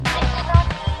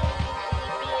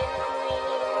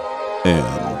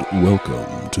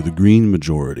Welcome to the Green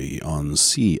Majority on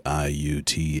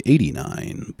CIUT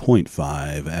 89.5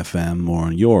 FM or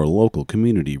on your local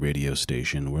community radio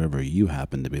station wherever you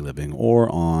happen to be living or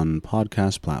on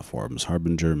podcast platforms,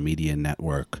 Harbinger Media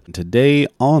Network. Today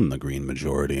on the Green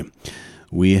Majority,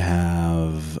 we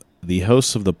have the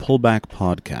hosts of the Pullback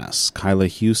podcasts, Kyla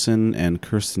Hewson and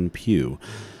Kirsten Pugh,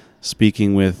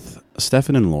 speaking with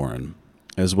Stefan and Lauren,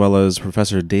 as well as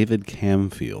Professor David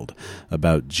Camfield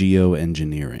about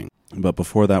geoengineering. But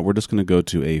before that, we're just going to go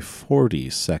to a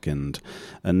 40-second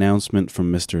announcement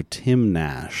from Mr. Tim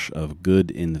Nash of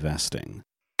Good Investing.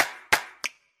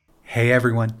 Hey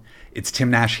everyone, it's Tim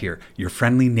Nash here, your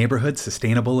friendly neighborhood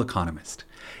sustainable economist.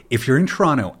 If you're in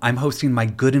Toronto, I'm hosting my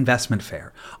Good Investment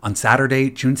Fair on Saturday,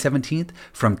 June 17th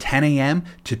from 10 a.m.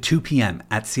 to 2 p.m.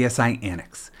 at CSI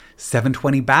Annex,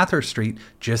 720 Bathurst Street,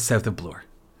 just south of Bloor.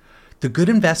 The Good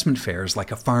Investment Fair is like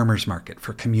a farmer's market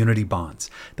for community bonds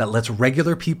that lets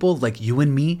regular people like you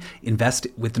and me invest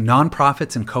with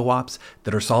nonprofits and co-ops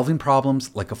that are solving problems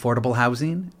like affordable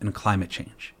housing and climate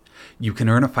change. You can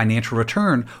earn a financial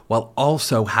return while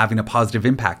also having a positive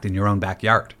impact in your own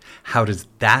backyard. How does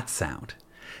that sound?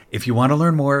 If you want to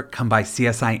learn more, come by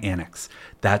CSI Annex.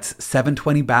 That's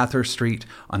 720 Bathurst Street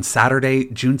on Saturday,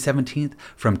 June 17th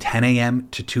from 10 a.m.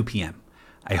 to 2 p.m.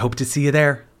 I hope to see you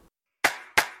there.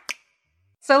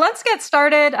 So let's get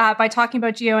started by talking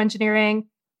about geoengineering.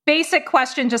 Basic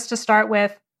question just to start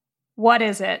with, what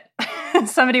is it?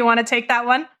 Somebody want to take that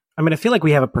one? I mean, I feel like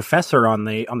we have a professor on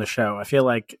the show. I feel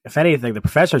like, if anything, the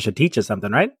professor should teach us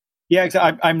something, right? Yeah,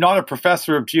 I'm not a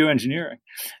professor of geoengineering.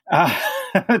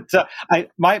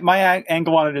 My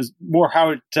angle on it is more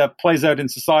how it plays out in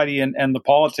society and the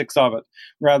politics of it,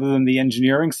 rather than the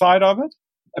engineering side of it.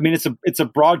 I mean, it's a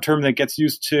broad term that gets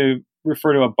used to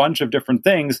refer to a bunch of different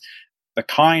things. The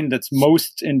kind that's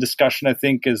most in discussion, I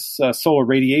think, is solar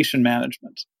radiation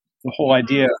management. The whole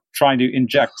idea of trying to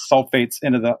inject sulfates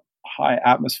into the high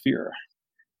atmosphere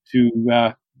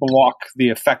to block the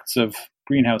effects of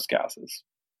greenhouse gases.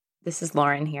 This is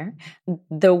Lauren here.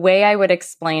 The way I would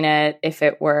explain it, if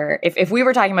we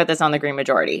were talking about this on the Green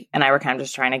Majority, and I were kind of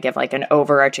just trying to give like an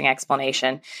overarching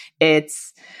explanation,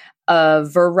 it's a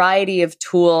variety of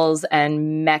tools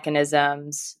and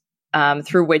mechanisms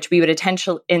through which we would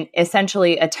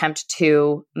essentially attempt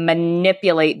to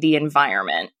manipulate the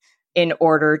environment in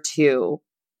order to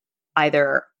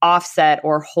either offset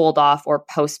or hold off or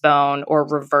postpone or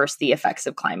reverse the effects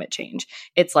of climate change.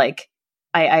 It's like,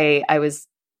 I was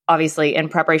obviously in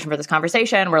preparation for this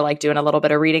conversation, we're like doing a little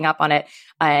bit of reading up on it.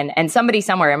 And somebody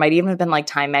somewhere, it might even have been like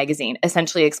Time Magazine,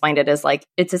 essentially explained it as like,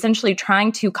 it's essentially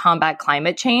trying to combat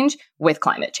climate change with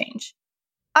climate change.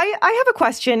 I have a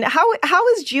question. How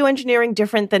is geoengineering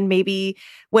different than maybe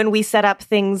when we set up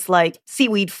things like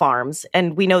seaweed farms?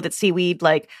 And we know that seaweed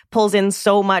like pulls in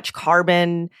so much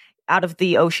carbon out of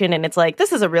the ocean, and it's like,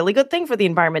 this is a really good thing for the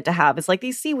environment to have. It's like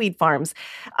these seaweed farms.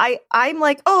 I'm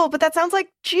like, oh, but that sounds like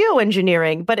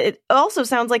geoengineering, but it also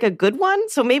sounds like a good one.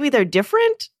 So maybe they're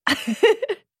different.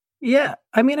 Yeah.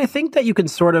 I mean, I think that you can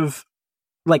sort of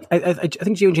like, I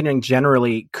think geoengineering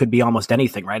generally could be almost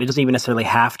anything, right? It doesn't even necessarily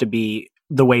have to be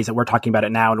the ways that we're talking about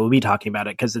it now and we'll be talking about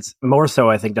it, because it's more so,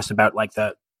 I think, just about like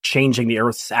the changing the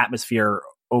Earth's atmosphere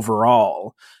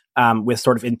overall with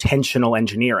sort of intentional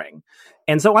engineering.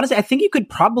 And so honestly, I think you could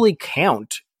probably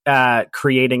count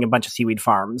creating a bunch of seaweed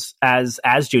farms as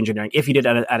geoengineering if you did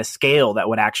it at a scale that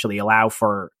would actually allow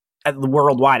for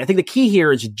worldwide. I think the key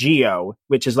here is geo,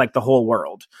 which is like the whole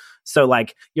world. So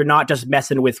like you're not just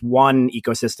messing with one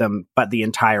ecosystem, but the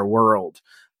entire world.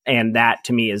 And that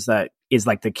to me is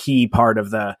like the key part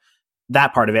of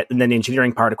that part of it. And then the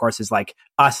engineering part, of course, is like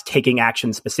us taking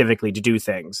action specifically to do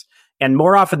things. And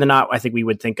more often than not, I think we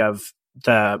would think of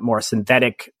the more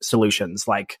synthetic solutions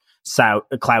like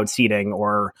cloud seeding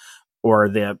or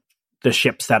the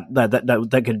ships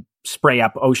that could spray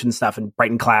up ocean stuff and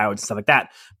brighten clouds, stuff like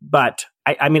that. But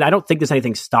I mean, I don't think there's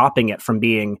anything stopping it from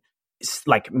being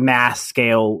like mass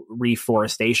scale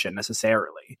reforestation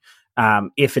necessarily,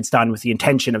 if it's done with the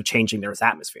intention of changing the Earth's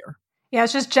atmosphere. Yeah,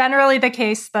 it's just generally the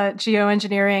case that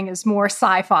geoengineering is more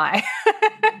sci-fi.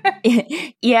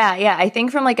 Yeah. I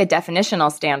think from like a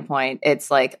definitional standpoint, it's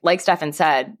like Stefan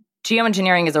said,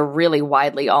 geoengineering is a really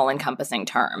widely all-encompassing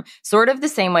term. Sort of the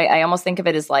same way I almost think of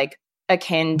it as like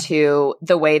akin to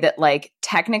the way that like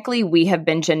technically we have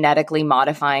been genetically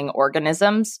modifying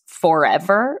organisms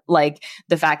forever. Like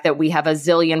the fact that we have a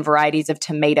zillion varieties of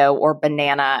tomato or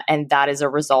banana, and that is a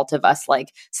result of us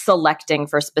like selecting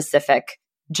for specific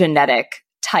genetic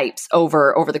types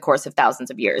over the course of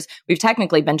thousands of years. We've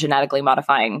technically been genetically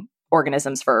modifying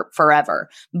organisms for forever.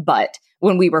 But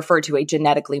when we refer to a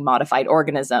genetically modified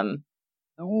organism,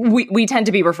 we tend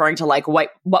to be referring to like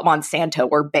what Monsanto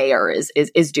or Bayer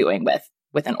is doing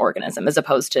with an organism, as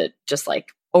opposed to just like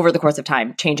over the course of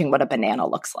time changing what a banana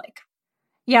looks like.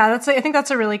 Yeah, I think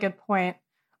that's a really good point.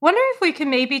 Wondering if we can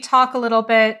maybe talk a little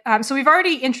bit. So we've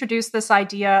already introduced this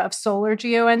idea of solar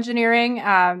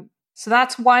geoengineering. So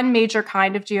that's one major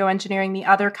kind of geoengineering. The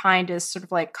other kind is sort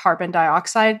of like carbon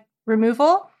dioxide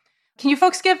removal. Can you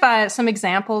folks give some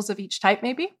examples of each type,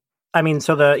 maybe? I mean,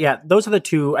 so those are the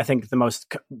two, I think, the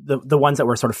ones that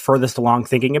we're sort of furthest along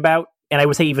thinking about. And I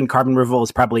would say even carbon removal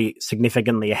is probably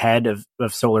significantly ahead of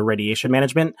solar radiation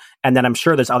management. And then I'm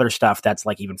sure there's other stuff that's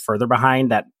like even further behind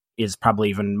that is probably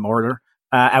even more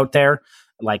out there,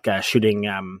 like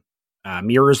shooting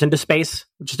mirrors into space,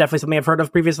 which is definitely something I've heard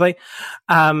of previously.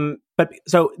 But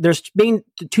so there's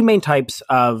two main types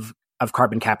of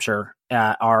carbon capture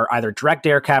are either direct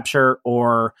air capture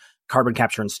or carbon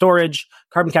capture and storage.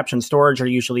 Carbon capture and storage are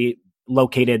usually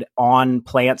located on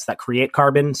plants that create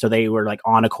carbon. So they were like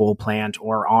on a coal plant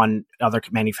or on other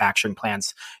manufacturing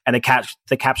plants, and they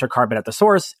capture carbon at the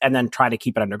source and then try to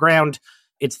keep it underground.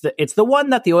 It's the one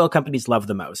that the oil companies love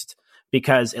the most,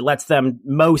 because it lets them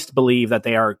most believe that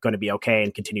they are going to be okay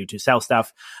and continue to sell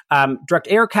stuff. Direct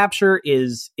air capture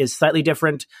is slightly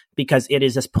different because it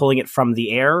is just pulling it from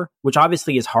the air, which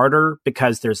obviously is harder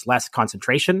because there's less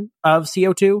concentration of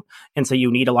CO2. And so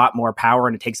you need a lot more power,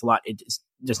 and it takes a lot.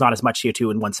 There's not as much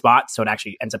CO2 in one spot. So it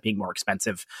actually ends up being more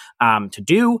expensive to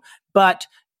do. But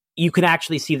you can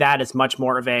actually see that as much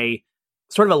more of a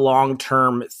sort of a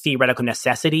long-term theoretical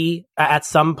necessity at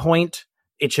some point.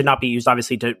 It should not be used,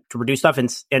 obviously, to reduce stuff.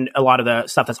 And a lot of the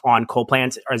stuff that's on coal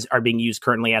plants are being used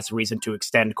currently as a reason to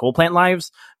extend coal plant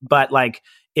lives. But like,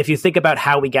 if you think about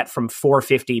how we get from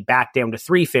 450 back down to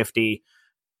 350,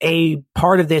 a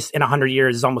part of this in 100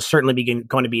 years is almost certainly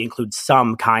going to include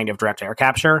some kind of direct air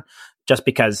capture, just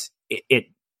because it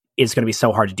is going to be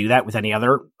so hard to do that with any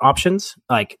other options,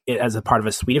 like as a part of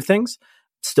a suite of things.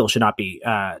 Still should not be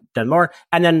done more.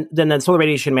 And then solar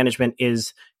radiation management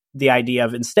is the idea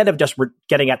of, instead of just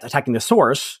getting at attacking the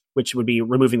source, which would be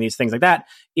removing these things like that,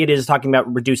 it is talking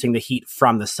about reducing the heat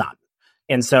from the sun.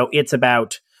 And so it's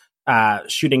about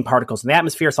shooting particles in the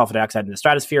atmosphere. Sulfur dioxide in the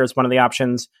stratosphere is one of the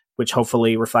options, which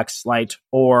hopefully reflects light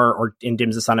or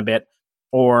dims the sun a bit.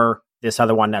 Or this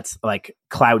other one that's like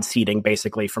cloud seeding,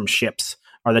 basically from ships,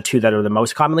 are the two that are the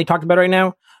most commonly talked about right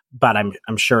now. But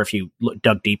I'm sure if you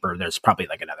dug deeper, there's probably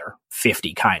like another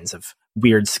 50 kinds of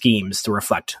weird schemes to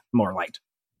reflect more light.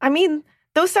 I mean,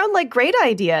 those sound like great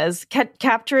ideas.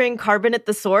 Capturing carbon at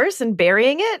the source and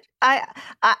burying it.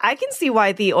 I can see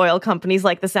why the oil companies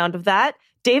like the sound of that.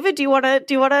 David, do you want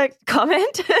to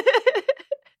comment?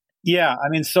 Yeah, I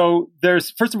mean, so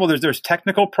there's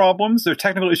technical problems. There are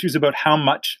technical issues about how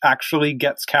much actually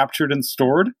gets captured and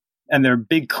stored, and there are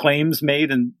big claims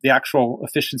made, and the actual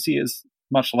efficiency is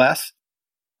much less.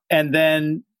 And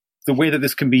then the way that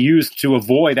this can be used to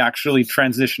avoid actually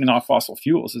transitioning off fossil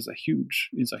fuels is a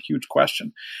huge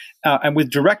question. And with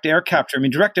direct air capture, I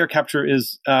mean, direct air capture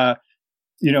is,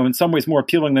 in some ways more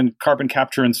appealing than carbon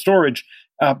capture and storage.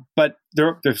 But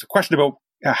there's a question about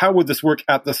how would this work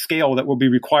at the scale that will be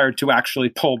required to actually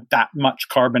pull that much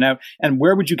carbon out? And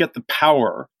where would you get the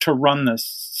power to run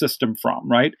this system from,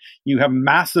 right? You have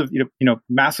massive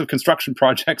construction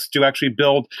projects to actually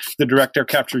build the direct air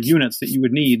capture units that you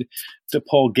would need to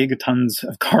pull gigatons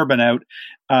of carbon out.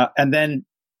 And then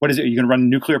what is it? Are you going to run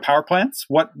nuclear power plants?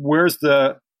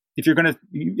 If you're going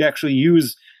to actually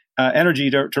use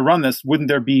energy to run this, wouldn't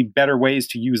there be better ways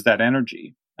to use that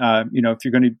energy? If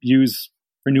you're going to use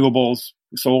renewables,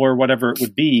 solar, whatever it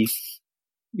would be,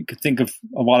 you could think of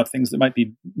a lot of things that might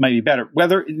be better.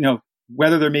 Whether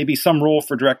there may be some role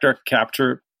for direct air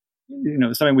capture,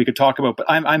 something we could talk about. But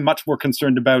I'm much more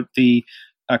concerned about the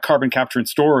carbon capture and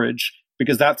storage,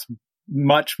 because that's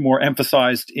much more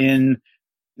emphasized in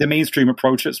the mainstream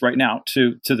approaches right now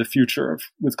to the future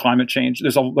with climate change.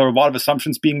 There are a lot of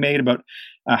assumptions being made about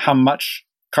how much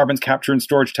carbon capture and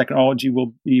storage technology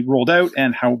will be rolled out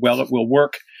and how well it will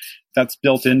work. That's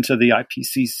built into the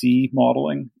IPCC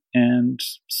modeling. And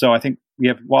so I think we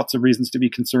have lots of reasons to be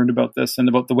concerned about this and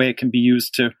about the way it can be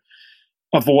used to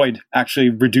avoid actually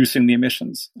reducing the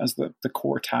emissions as the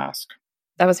core task.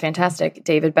 That was fantastic,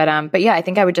 David. But yeah, I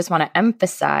think I would just want to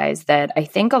emphasize that I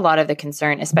think a lot of the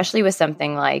concern, especially with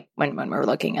something like when we're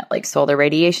looking at like solar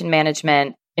radiation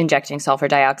management, injecting sulfur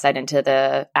dioxide into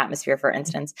the atmosphere, for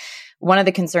instance, one of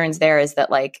the concerns there is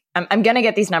that like I'm going to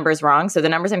get these numbers wrong. So the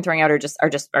numbers I'm throwing out are just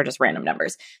random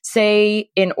numbers. Say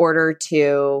in order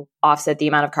to offset the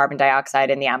amount of carbon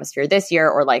dioxide in the atmosphere this year,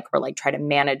 or try to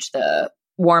manage the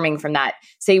warming from that,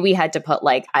 say we had to put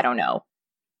like, I don't know,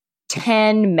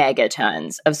 10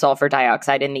 megatons of sulfur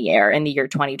dioxide in the air in the year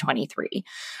 2023.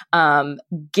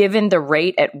 Given the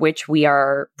rate at which we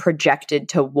are projected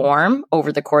to warm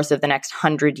over the course of the next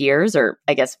 100 years, or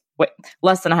I guess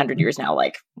less than 100 years now,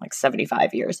 like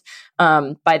 75 years,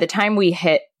 by the time we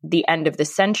hit the end of the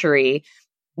century,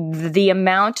 the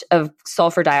amount of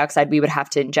sulfur dioxide we would have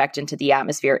to inject into the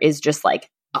atmosphere is just like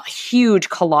a huge,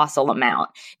 colossal amount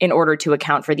in order to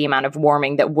account for the amount of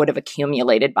warming that would have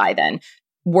accumulated by then,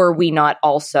 were we not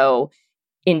also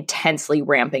intensely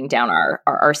ramping down our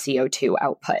CO2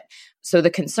 output. So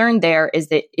the concern there is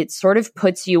that it sort of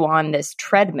puts you on this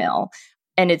treadmill.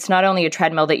 And it's not only a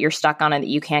treadmill that you're stuck on and that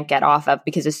you can't get off of,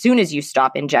 because as soon as you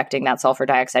stop injecting that sulfur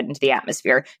dioxide into the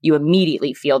atmosphere, you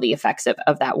immediately feel the effects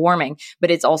of that warming. But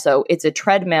it's a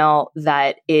treadmill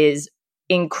that is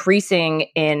increasing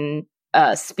in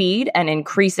speed and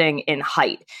increasing in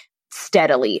height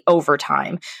steadily over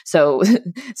time. So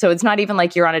it's not even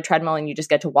like you're on a treadmill and you just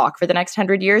get to walk for the next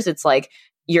 100 years. It's like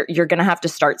you're going to have to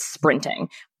start sprinting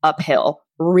uphill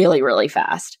really, really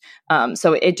fast.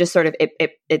 So it just sort of,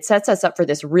 it sets us up for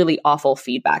this really awful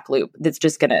feedback loop that's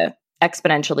just going to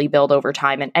exponentially build over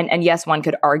time. And yes, one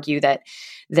could argue that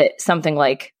something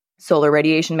like solar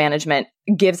radiation management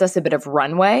gives us a bit of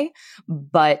runway,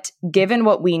 but given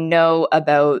what we know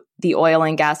about the oil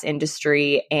and gas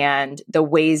industry and the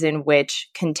ways in which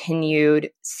continued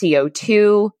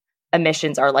CO2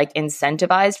 emissions are like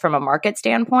incentivized from a market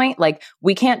standpoint, like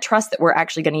we can't trust that we're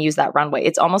actually going to use that runway.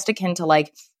 It's almost akin to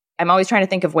like, I'm always trying to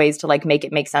think of ways to like make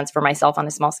it make sense for myself on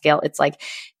a small scale. It's like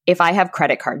if I have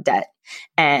credit card debt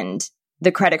and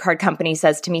the credit card company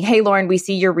says to me, hey, Lauren, we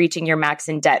see you're reaching your max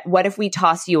in debt. What if we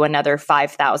toss you another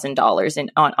 $5,000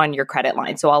 on your credit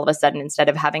line? So all of a sudden, instead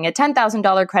of having a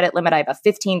 $10,000 credit limit, I have a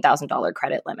 $15,000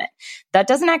 credit limit. That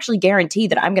doesn't actually guarantee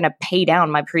that I'm going to pay down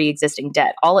my pre-existing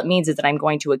debt. All it means is that I'm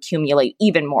going to accumulate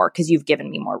even more because you've given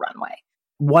me more runway.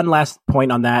 One last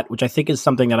point on that, which I think is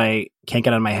something that I can't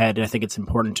get out of my head, and I think it's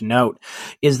important to note,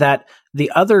 is that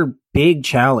the other big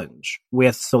challenge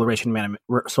with solar radiation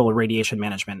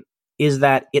management is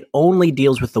that it only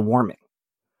deals with the warming.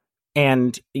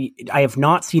 And I have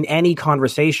not seen any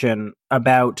conversation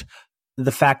about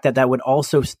the fact that would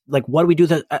also, like, what do we do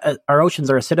that our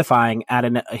oceans are acidifying at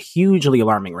a hugely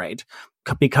alarming rate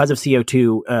because of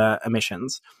CO2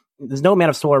 emissions. There's no amount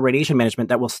of solar radiation management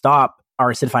that will stop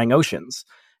our acidifying oceans.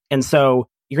 And so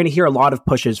you're going to hear a lot of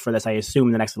pushes for this, I assume,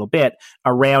 in the next little bit,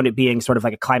 around it being sort of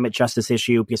like a climate justice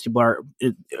issue, because you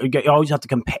always have to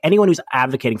compare. Anyone who's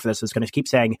advocating for this is going to keep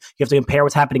saying you have to compare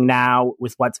what's happening now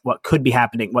with what could be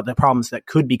happening, what the problems that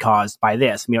could be caused by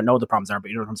this. We don't know what the problems are,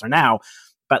 but you know what the problems are now.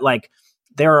 But like,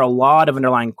 there are a lot of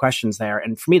underlying questions there.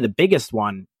 And for me, the biggest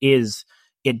one is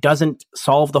it doesn't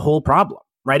solve the whole problem,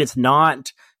 right? It's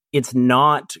not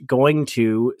going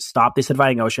to stop the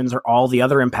acidifying oceans or all the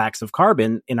other impacts of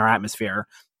carbon in our atmosphere.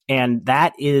 And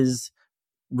that is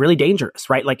really dangerous,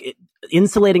 right? Like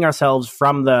insulating ourselves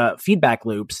from the feedback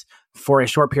loops for a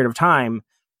short period of time,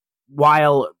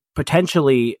 while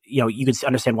potentially, you could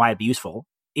understand why it'd be useful,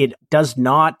 it does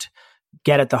not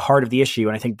get at the heart of the issue.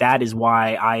 And I think that is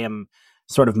why I am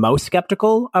sort of most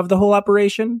skeptical of the whole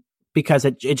operation. Because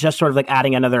it's just sort of like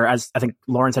adding another, as I think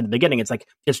Lauren said at the beginning, it's like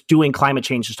it's doing climate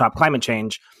change to stop climate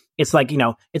change. It's like,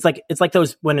 it's like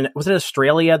those, was it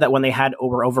Australia that when they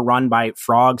were overrun by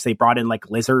frogs, they brought in like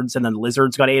lizards and then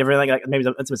lizards got ate everything. Like maybe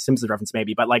that's a Simpsons reference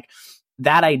maybe, but like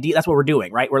that idea, that's what we're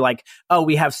doing, right? We're like, oh,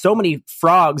 we have so many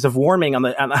frogs of warming on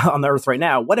the earth right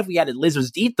now. What if we added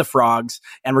lizards to eat the frogs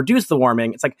and reduce the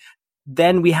warming? It's like,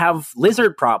 then we have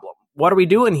lizard problem. What are we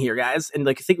doing here, guys? And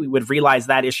like, I think we would realize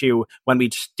that issue when we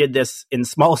did this in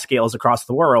small scales across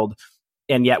the world,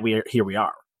 and yet here we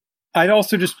are. I'd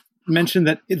also just mention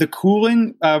that the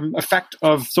cooling effect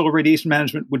of solar radiation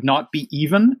management would not be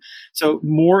even. So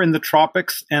more in the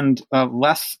tropics and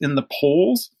less in the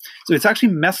poles. So it's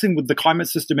actually messing with the climate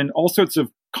system in all sorts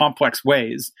of complex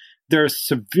ways. There are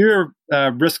severe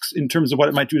risks in terms of what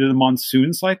it might do to the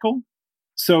monsoon cycle.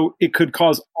 So it could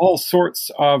cause all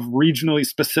sorts of regionally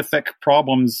specific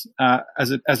problems as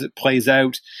it plays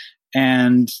out,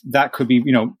 and that could be,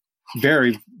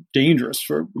 very dangerous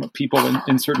for people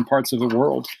in certain parts of the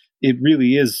world. It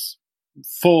really is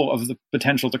full of the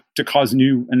potential to cause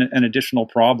new and additional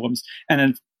problems.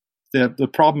 And then the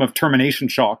problem of termination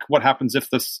shock. What happens if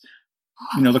this,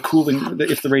 the cooling,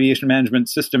 if the radiation management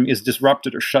system is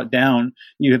disrupted or shut down?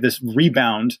 You have this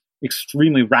rebound,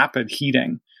 extremely rapid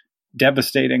heating.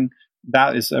 Devastating.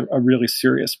 That is a really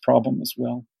serious problem as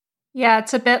well. Yeah,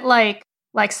 it's a bit like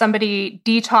somebody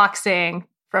detoxing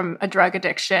from a drug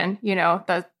addiction,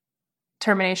 the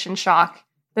termination shock.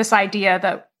 This idea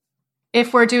that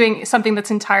if we're doing something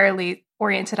that's entirely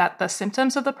oriented at the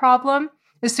symptoms of the problem.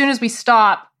 As soon as we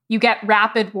stop, you get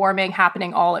rapid warming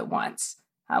happening all at once,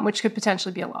 which could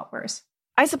potentially be a lot worse.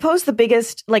 I suppose the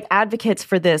biggest advocates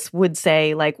for this would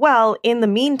say well, in the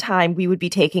meantime, we would be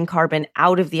taking carbon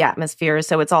out of the atmosphere.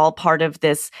 So it's all part of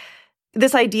this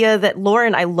idea that,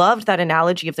 Lauren, I loved that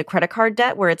analogy of the credit card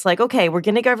debt where it's okay, we're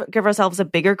going to give ourselves a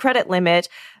bigger credit limit,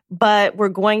 but we're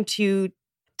going to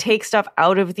take stuff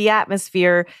out of the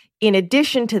atmosphere in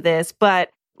addition to this. But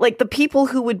the people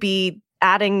who would be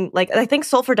adding, I think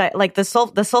sulfur, the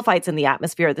sulfites in the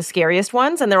atmosphere are the scariest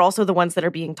ones. And they're also the ones that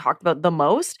are being talked about the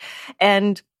most.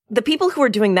 And the people who are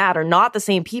doing that are not the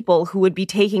same people who would be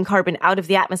taking carbon out of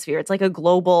the atmosphere. It's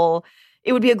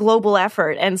it would be a global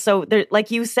effort. And so there,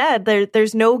 like you said,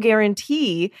 there's no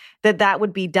guarantee that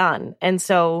would be done. And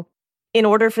so in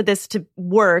order for this to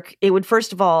work, it would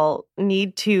first of all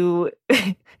need to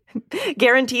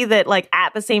guarantee that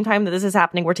at the same time that this is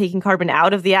happening, we're taking carbon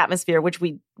out of the atmosphere, which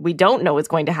we don't know is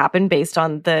going to happen based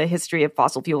on the history of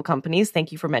fossil fuel companies.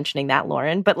 Thank you for mentioning that,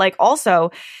 Lauren. But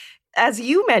also, as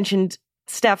you mentioned,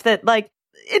 Steph, that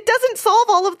it doesn't solve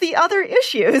all of the other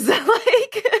issues.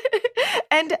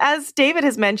 And as David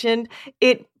has mentioned,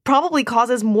 it probably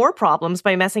causes more problems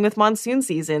by messing with monsoon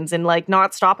seasons and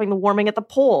not stopping the warming at the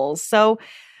poles. So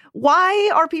why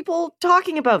are people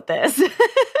talking about this?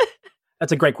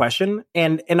 That's a great question.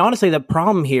 And honestly, the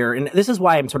problem here, and this is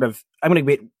why I'm going to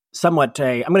be I'm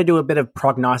going to do a bit of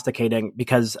prognosticating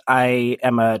because I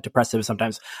am a depressive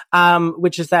sometimes,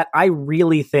 which is that I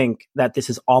really think that this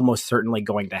is almost certainly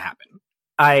going to happen.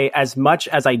 As much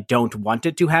as I don't want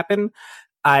it to happen,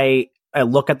 I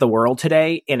look at the world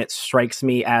today and it strikes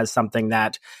me as something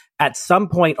that at some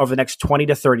point over the next 20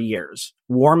 to 30 years,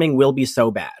 warming will be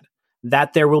so bad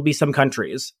that there will be some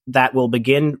countries that will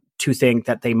begin to think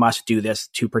that they must do this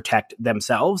to protect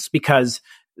themselves, because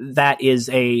that is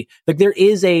there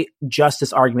is a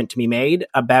justice argument to be made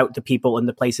about the people in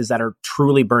the places that are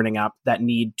truly burning up that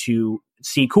need to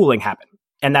see cooling happen.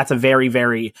 And that's a very,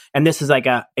 very, and this is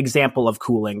a example of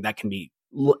cooling that can be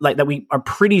that we are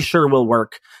pretty sure will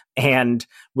work and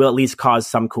will at least cause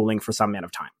some cooling for some amount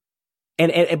of time.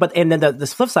 But then the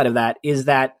flip side of that is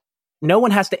that no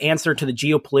one has to answer to the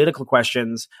geopolitical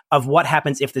questions of what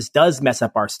happens if this does mess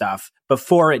up our stuff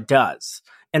before it does.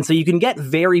 And so you can get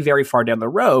very, very far down the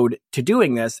road to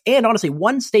doing this. And honestly,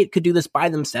 one state could do this by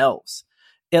themselves.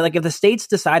 If the states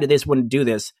decided they just wouldn't do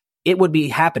this, it would be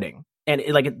happening. And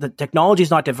the technology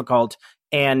is not difficult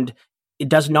and it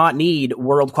does not need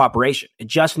world cooperation. It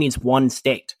just needs one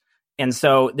state. And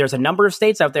so there's a number of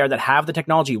states out there that have the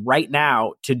technology right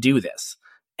now to do this.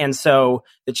 And so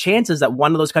the chances that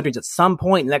one of those countries at some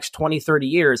point in the next 20, 30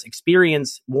 years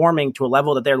experience warming to a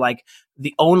level that they're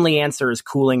the only answer is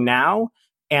cooling now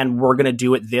and we're going to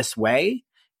do it this way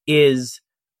is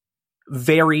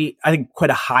very, I think, quite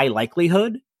a high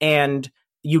likelihood. And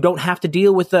you don't have to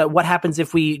deal with what happens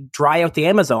if we dry out the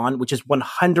Amazon, which is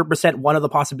 100% one of the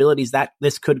possibilities that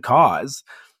this could cause,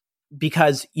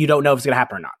 because you don't know if it's going to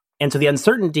happen or not. And so the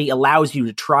uncertainty allows you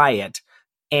to try it.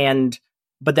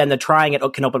 But then the trying it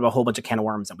can open up a whole bunch of can of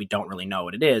worms that we don't really know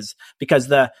what it is, because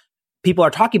the people are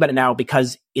talking about it now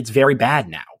because it's very bad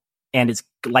now and it's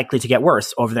likely to get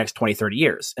worse over the next 20, 30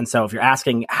 years. And so if you're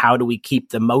asking how do we keep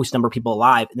the most number of people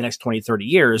alive in the next 20, 30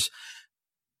 years,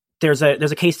 there's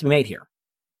a case to be made here.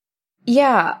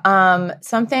 Yeah.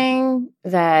 Something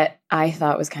that I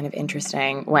thought was kind of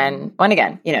interesting when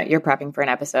again, you're prepping for an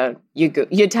episode, you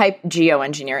type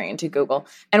geoengineering into Google,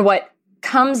 and what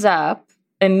comes up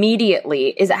immediately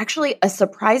is actually a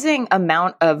surprising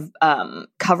amount of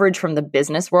coverage from the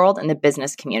business world and the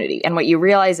business community. And what you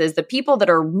realize is the people that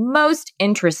are most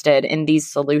interested in these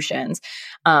solutions,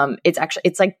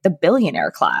 it's like the billionaire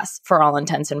class for all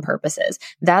intents and purposes.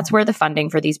 That's where the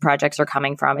funding for these projects are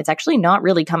coming from. It's actually not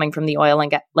really coming from the oil and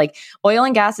gas. Oil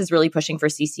and gas is really pushing for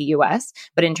CCUS,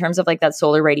 but in terms of that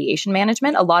solar radiation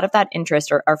management, a lot of that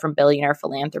interest are from billionaire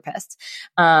philanthropists.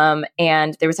 And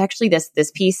there was actually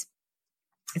this piece.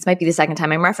 This might be the second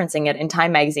time I'm referencing it in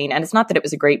Time magazine. And it's not that it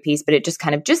was a great piece, but it just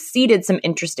kind of seeded some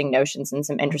interesting notions and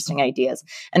some interesting ideas.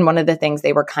 And one of the things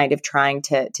they were kind of trying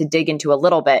to dig into a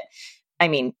little bit, I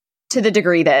mean, to the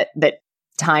degree that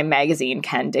Time magazine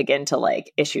can dig into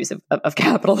issues of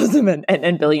capitalism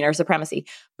and billionaire supremacy.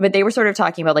 But they were sort of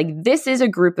talking about this is a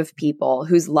group of people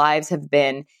whose lives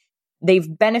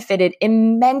they've benefited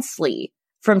immensely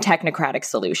from technocratic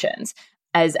solutions.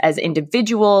 As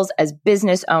individuals, as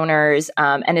business owners,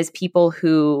 and as people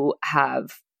who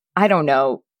have, I don't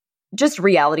know, just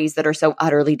realities that are so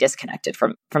utterly disconnected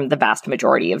from the vast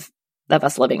majority of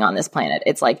us living on this planet.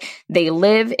 It's like they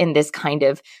live in this kind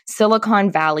of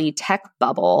Silicon Valley tech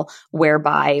bubble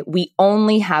whereby we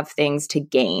only have things to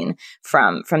gain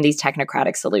from these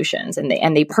technocratic solutions, and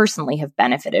they personally have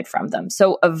benefited from them.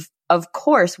 So of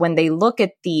course, when they look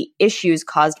at the issues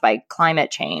caused by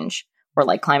climate change, or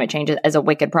like climate change as a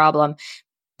wicked problem,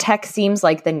 tech seems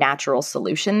like the natural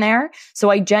solution there.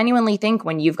 So I genuinely think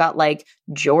when you've got like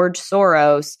George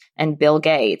Soros and Bill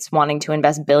Gates wanting to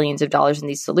invest billions of dollars in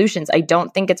these solutions, I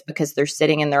don't think it's because they're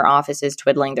sitting in their offices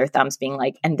twiddling their thumbs being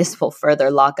like, and this will further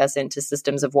lock us into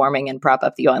systems of warming and prop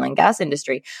up the oil and gas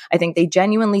industry. I think they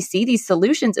genuinely see these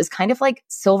solutions as kind of like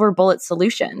silver bullet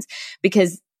solutions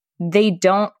because they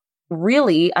don't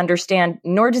really understand,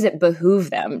 nor does it behoove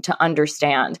them to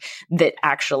understand that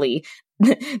actually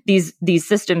these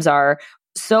systems are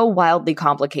so wildly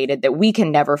complicated that we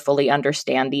can never fully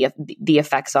understand the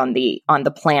effects on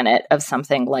the planet of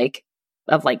something like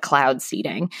cloud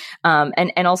seeding.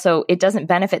 And also it doesn't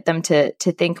benefit them to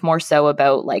think more so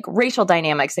about like racial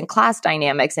dynamics and class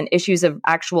dynamics and issues of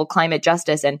actual climate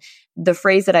justice. And the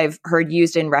phrase that I've heard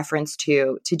used in reference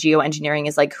to geoengineering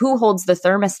is like, who holds the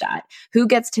thermostat? Who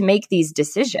gets to make these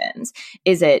decisions?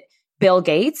 Is it Bill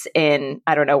Gates in,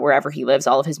 I don't know, wherever he lives,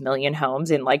 all of his million homes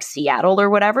in like Seattle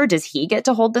or whatever? Does he get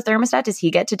to hold the thermostat? Does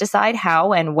he get to decide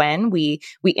how and when we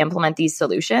implement these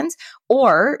solutions?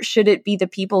 Or should it be the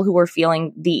people who are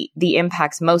feeling the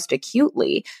impacts most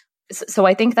acutely? So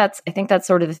I think that's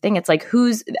sort of the thing. It's like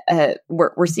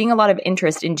we're seeing a lot of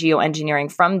interest in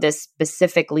geoengineering from this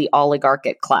specifically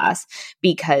oligarchic class,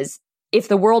 because if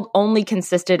the world only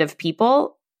consisted of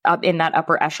people up in that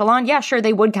upper echelon, yeah, sure,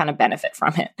 they would kind of benefit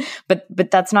from it. But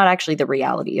that's not actually the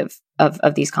reality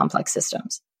of these complex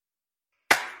systems.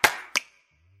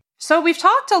 So we've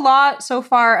talked a lot so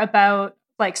far about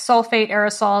like sulfate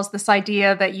aerosols, this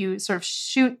idea that you sort of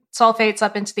shoot sulfates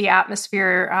up into the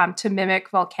atmosphere to mimic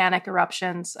volcanic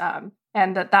eruptions,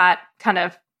 and that kind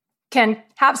of can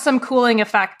have some cooling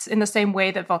effect in the same way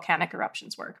that volcanic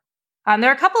eruptions work. There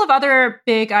are a couple of other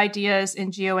big ideas in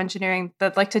geoengineering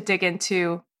that I'd like to dig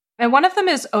into. And one of them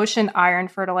is ocean iron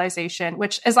fertilization,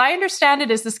 which, as I understand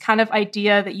it, is this kind of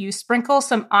idea that you sprinkle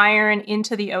some iron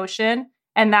into the ocean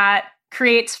and that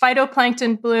creates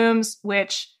phytoplankton blooms,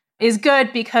 which is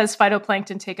good because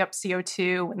phytoplankton take up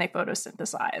CO2 when they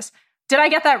photosynthesize. Did I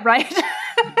get that right?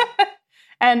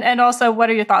 And also, what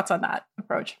are your thoughts on that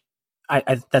approach?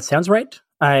 That sounds right.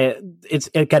 I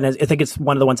think it's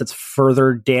one of the ones that's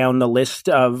further down the list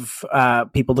of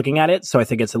people looking at it. So I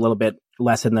think it's a little bit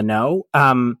less in the know.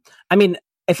 I mean,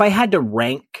 if I had to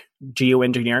rank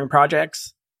geoengineering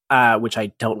projects, which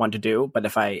I don't want to do, but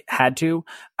if I had to,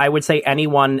 I would say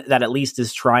anyone that at least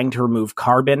is trying to remove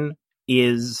carbon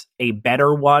is a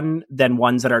better one than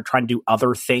ones that are trying to do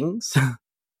other things.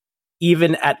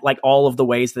 Even at like all of the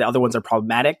ways that the other ones are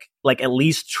problematic, like at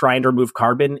least trying to remove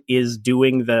carbon is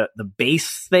doing the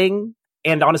base thing.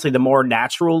 And honestly, the more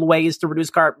natural ways to reduce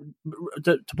carbon,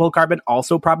 to pull carbon,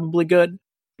 also probably good.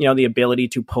 You know, the ability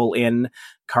to pull in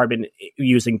carbon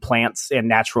using plants and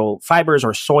natural fibers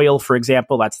or soil, for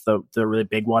example, that's the really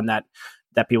big one that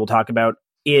people talk about,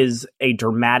 is a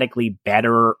dramatically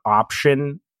better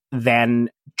option than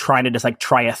trying to just like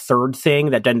try a third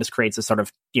thing that then just creates a sort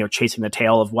of, you know, chasing the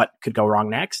tail of what could go wrong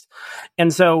next.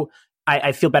 And so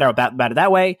I feel better about it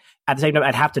that way. At the same time,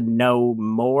 I'd have to know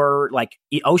more, like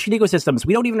ocean ecosystems.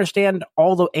 We don't even understand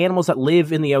all the animals that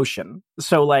live in the ocean.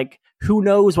 So like, who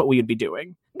knows what we would be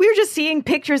doing? We're just seeing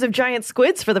pictures of giant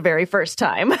squids for the very first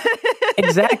time.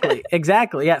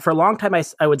 Exactly. Yeah. For a long time,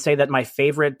 I would say that my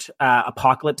favorite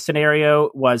apocalypse scenario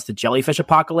was the jellyfish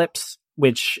apocalypse,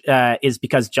 which is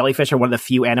because jellyfish are one of the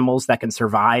few animals that can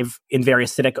survive in very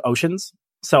acidic oceans.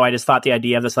 So I just thought the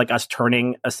idea of this, like us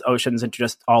turning oceans into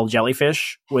just all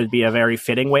jellyfish, would be a very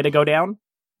fitting way to go down.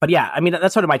 But yeah, I mean,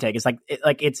 that's sort of my take. It's like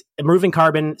it's removing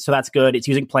carbon, so that's good. It's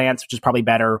using plants, which is probably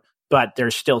better, but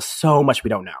there's still so much we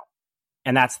don't know.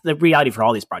 And that's the reality for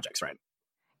all these projects, right?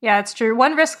 Yeah, it's true.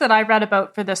 One risk that I read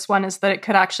about for this one is that it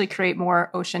could actually create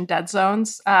more ocean dead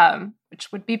zones,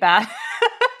 which would be bad.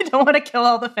 I don't want to kill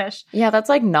all the fish. Yeah, that's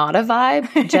like not a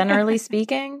vibe, generally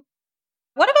speaking.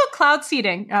 What about cloud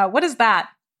seeding? What is that?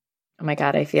 Oh my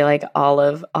God, I feel like all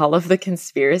of the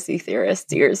conspiracy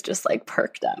theorists' ears just like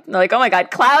perked up. They're like, oh my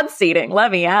God, cloud seeding, let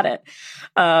me at it.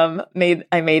 I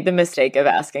made the mistake of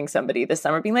asking somebody this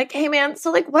summer, being like, hey man,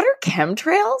 so like what are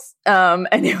chemtrails?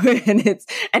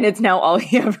 And it's now all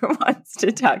he ever wants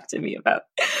to talk to me about.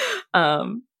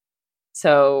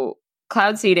 So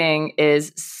cloud seeding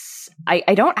is,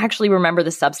 I don't actually remember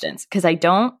the substance because I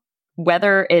don't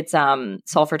whether it's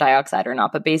sulfur dioxide or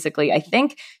not. But basically, I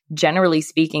think generally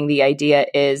speaking, the idea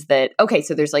is that, okay,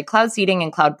 so there's like cloud seeding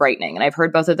and cloud brightening. And I've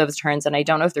heard both of those terms, and I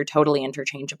don't know if they're totally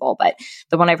interchangeable, but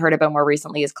the one I've heard about more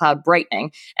recently is cloud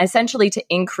brightening, essentially to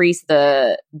increase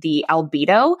the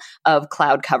albedo of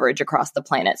cloud coverage across the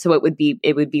planet. So it would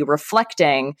be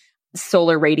reflecting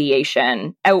solar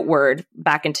radiation outward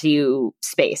back into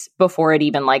space before it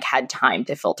even like had time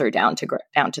to filter down to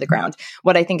the ground.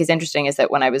 What I think is interesting is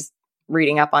that when I was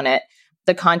reading up on it,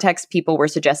 the context people were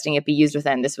suggesting it be used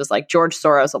within, this was like George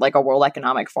Soros at like a World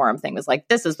Economic Forum thing, was like,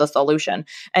 this is the solution.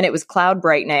 And it was cloud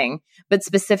brightening, but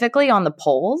specifically on the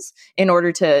poles in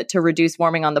order to reduce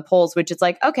warming on the poles, which is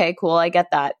like, okay, cool, I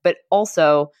get that. But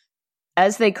also,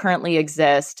 as they currently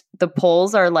exist, the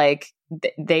poles are like,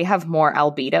 they have more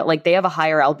albedo, like they have a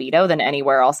higher albedo than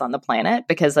anywhere else on the planet,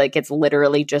 because like it's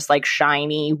literally just like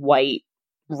shiny white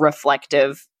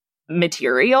reflective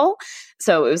material.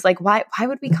 So it was like, why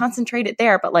would we concentrate it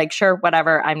there? But like, sure,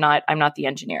 whatever. I'm not the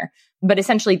engineer. But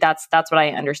essentially that's what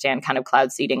I understand kind of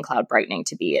cloud seeding, cloud brightening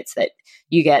to be. It's that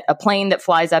you get a plane that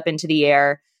flies up into the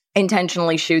air,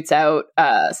 intentionally shoots out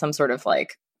some sort of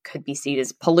like, could be seen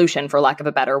as pollution for lack of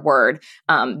a better word,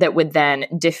 that would then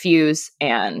diffuse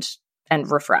and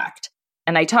refract.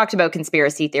 And I talked about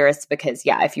conspiracy theorists because,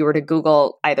 yeah, if you were to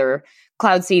Google either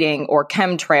cloud seeding or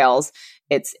chemtrails,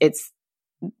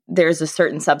 there's a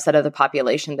certain subset of the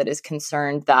population that is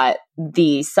concerned that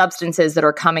the substances that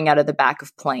are coming out of the back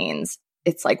of planes,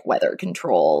 it's like weather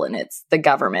control and it's the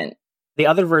government. The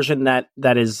other version that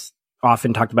is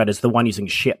often talked about is the one using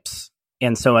ships.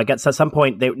 And so I guess at some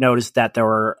point they noticed that there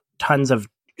were tons of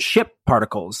ship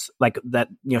particles, like that,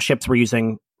 ships were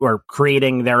using or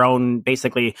creating their own,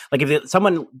 basically, like if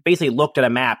someone basically looked at a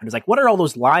map and was like, what are all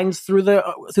those lines through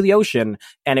the ocean?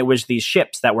 And it was these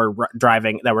ships that were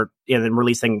driving, that were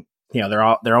releasing,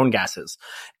 their own gases.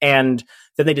 And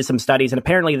then they did some studies, and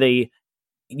apparently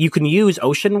you can use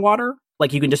ocean water.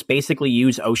 Like you can just basically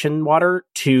use ocean water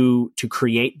to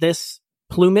create this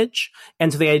plumage.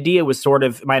 And so the idea was sort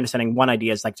of, my understanding, one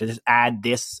idea is like to just add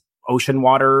this ocean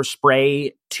water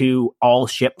spray to all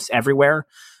ships everywhere,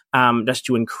 just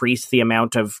to increase the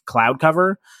amount of cloud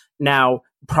cover. Now,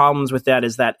 problems with that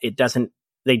is that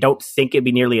they don't think it'd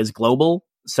be nearly as global.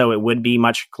 So it would be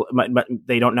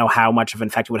they don't know how much of an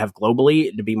effect it would have globally.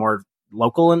 It'd be more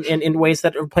local in ways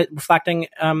that are reflecting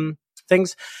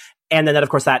things. And then that, of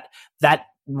course, that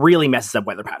really messes up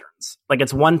weather patterns. Like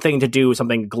it's one thing to do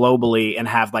something globally and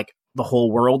have like the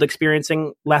whole world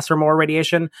experiencing less or more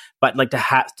radiation, but like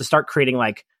to start creating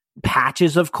like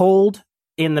patches of cold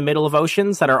in the middle of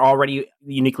oceans that are already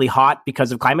uniquely hot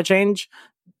because of climate change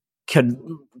could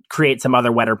create some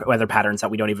other weather patterns that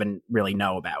we don't even really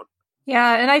know about.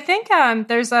 Yeah, and I think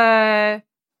there's a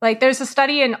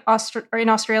study in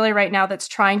Australia right now that's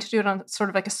trying to do it on sort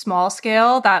of like a small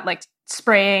scale, that like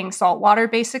spraying salt water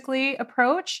basically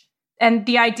approach. And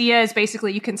the idea is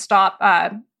basically you can stop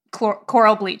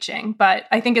coral bleaching, but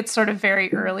I think it's sort of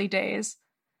very early days.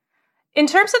 In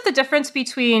terms of the difference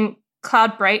between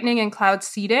cloud brightening and cloud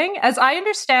seeding, as I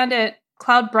understand it,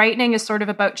 cloud brightening is sort of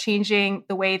about changing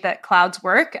the way that clouds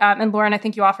work. And Lauren, I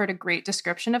think you offered a great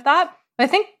description of that. I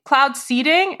think cloud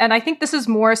seeding, and I think this is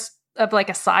more of like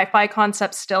a sci-fi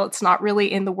concept still, it's not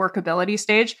really in the workability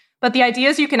stage, but the idea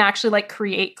is you can actually like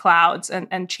create clouds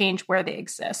and change where they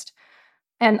exist.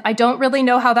 And I don't really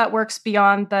know how that works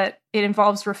beyond that it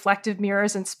involves reflective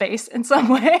mirrors in space in some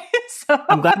way. So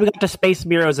I'm glad we got to space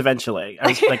mirrors eventually. I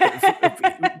was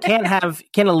like, can't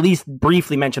at least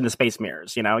briefly mention the space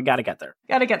mirrors. Got to get there.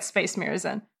 Got to get space mirrors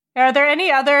in. Are there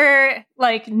any other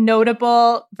like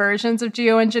notable versions of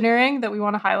geoengineering that we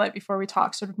want to highlight before we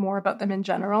talk sort of more about them in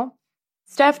general?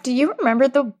 Steph, do you remember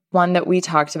the one that we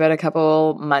talked about a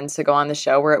couple months ago on the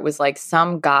show where it was like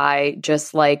some guy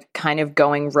just like kind of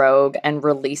going rogue and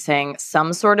releasing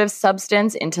some sort of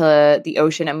substance into the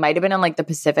ocean? It might have been in like the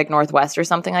Pacific Northwest or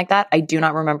something like that. I do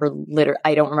not remember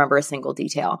I don't remember a single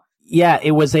detail. Yeah,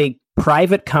 it was a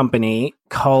private company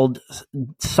called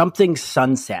something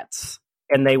Sunsets,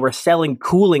 and they were selling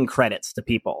cooling credits to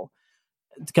people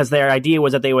because their idea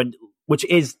was that they would, which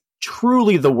is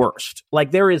truly the worst.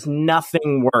 Like there is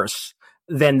nothing worse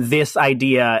than this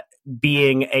idea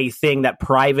being a thing that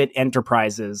private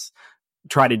enterprises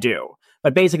try to do.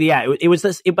 But basically, yeah, it was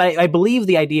this. I believe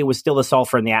the idea was still the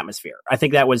sulfur in the atmosphere. I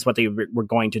think that was what they were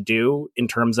going to do in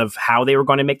terms of how they were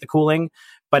going to make the cooling.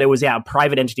 But it was, a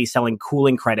private entity selling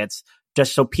cooling credits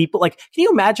just so people, like, can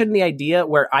you imagine the idea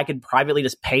where I could privately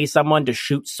just pay someone to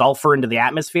shoot sulfur into the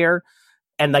atmosphere?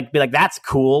 And like be like, that's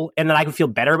cool. And then I can feel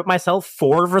better about myself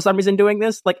for some reason doing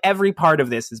this. Like every part of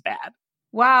this is bad.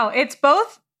 Wow. It's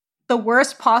both the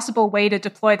worst possible way to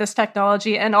deploy this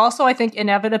technology, and also I think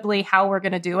inevitably how we're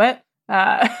going to do it.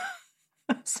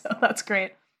 So that's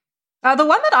great. The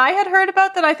one that I had heard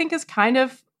about that I think is kind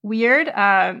of weird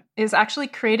is actually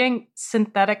creating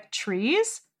synthetic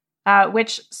trees,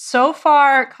 which so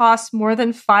far costs more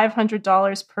than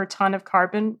 $500 per ton of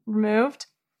carbon removed,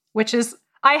 which is,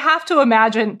 I have to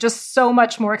imagine, just so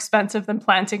much more expensive than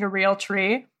planting a real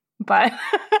tree. But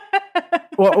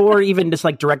or even just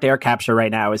like direct air capture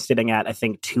right now is sitting at, I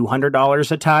think,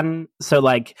 $200 a ton. So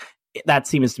like that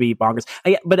seems to be bonkers.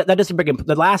 But that doesn't bring in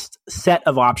the last set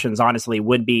of options, honestly,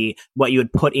 would be what you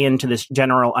would put into this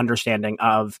general understanding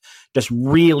of just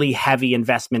really heavy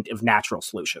investment of natural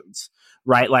solutions,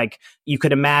 right? Like you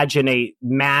could imagine a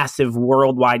massive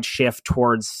worldwide shift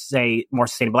towards, say, more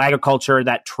sustainable agriculture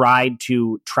that tried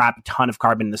to trap a ton of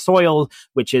carbon in the soil,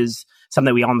 which is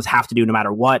something we almost have to do no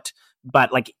matter what.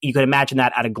 But like you could imagine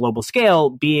that at a global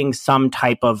scale being some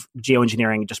type of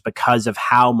geoengineering just because of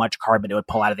how much carbon it would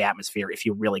pull out of the atmosphere if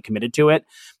you really committed to it.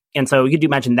 And so you could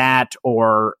imagine that,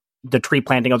 or the tree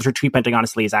planting. Although tree planting,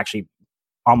 honestly, is actually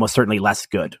almost certainly less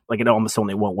good. Like it almost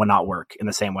only will not work in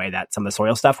the same way that some of the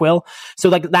soil stuff will. So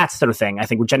like that sort of thing, I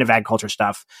think regenerative agriculture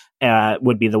stuff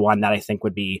would be the one that I think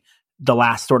would be the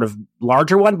last sort of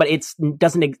larger one. But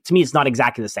to me, it's not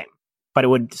exactly the same, but it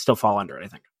would still fall under it, I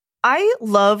think. I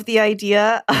love the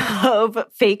idea of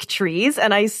fake trees,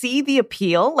 and I see the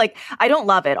appeal. Like, I don't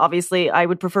love it. Obviously, I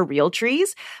would prefer real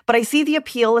trees, but I see the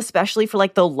appeal, especially for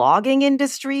like the logging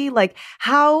industry. Like,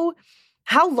 how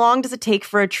long does it take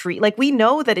for a tree? Like, we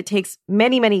know that it takes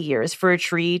many, many years for a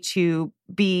tree to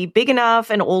be big enough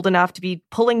and old enough to be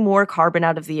pulling more carbon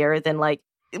out of the air than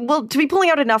to be pulling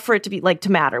out enough for it to be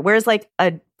to matter. Whereas like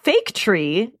a fake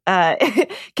tree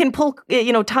can pull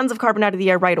tons of carbon out of the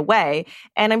air right away,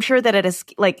 and I'm sure that it is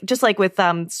just like with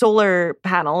solar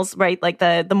panels, right? Like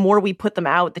the more we put them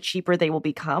out, the cheaper they will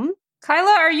become. Kyla,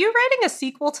 are you writing a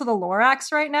sequel to the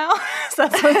Lorax right now?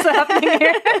 That's what's happening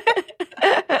here.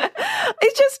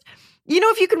 It's just,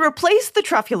 if you can replace the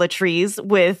truffula trees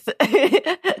with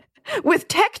with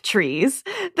tech trees,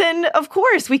 then of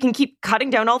course we can keep cutting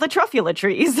down all the truffula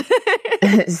trees.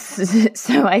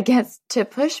 So I guess to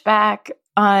push back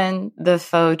on the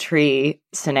faux tree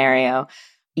scenario,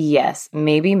 yes,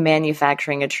 maybe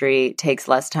manufacturing a tree takes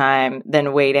less time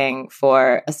than waiting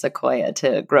for a sequoia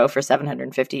to grow for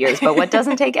 750 years. But what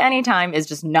doesn't take any time is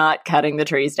just not cutting the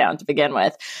trees down to begin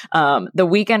with. The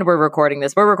weekend we're recording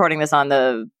this on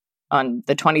the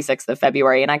 26th of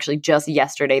February. And actually just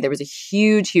yesterday, there was a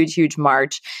huge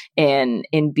march in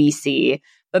BC.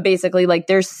 But basically,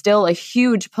 there's still a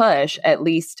huge push, at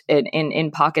least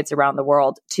in pockets around the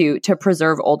world, to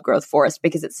preserve old growth forest,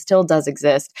 because it still does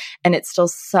exist. And it's still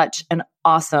such an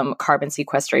awesome carbon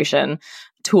sequestration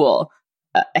tool.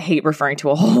 I hate referring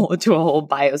to a whole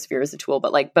biosphere as a tool,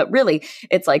 but really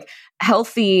it's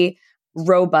healthy,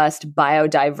 robust,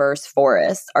 biodiverse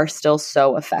forests are still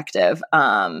so effective,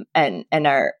 and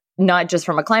are not just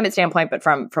from a climate standpoint, but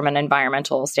from an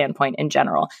environmental standpoint in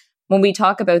general. When we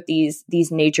talk about these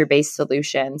nature-based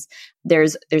solutions,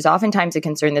 there's oftentimes a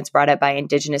concern that's brought up by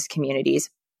Indigenous communities,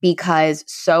 because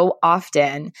so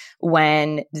often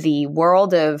when the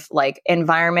world of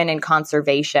environment and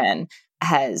conservation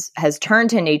has turned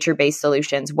to nature-based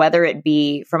solutions, whether it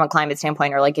be from a climate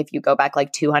standpoint, or if you go back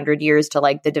 200 years to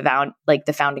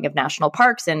the founding of national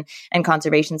parks and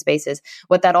conservation spaces,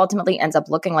 what that ultimately ends up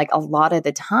looking like a lot of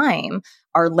the time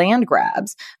are land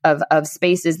grabs of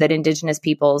spaces that Indigenous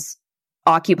peoples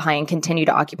occupy and continue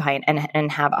to occupy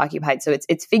and have occupied. So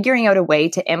it's figuring out a way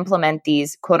to implement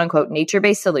these quote unquote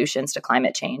nature-based solutions to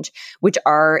climate change, which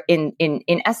are in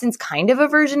essence kind of a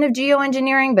version of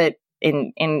geoengineering, but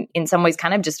in some ways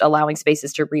kind of just allowing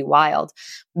spaces to rewild,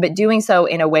 but doing so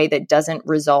in a way that doesn't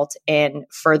result in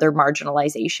further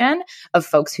marginalization of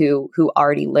folks who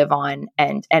already live on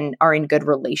and are in good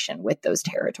relation with those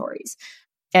territories.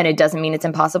 And it doesn't mean it's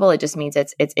impossible. It just means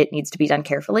it needs to be done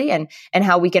carefully, and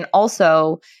how we can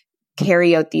also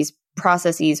carry out these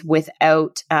processes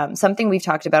without something we've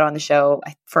talked about on the show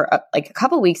for a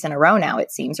couple weeks in a row now,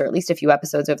 it seems, or at least a few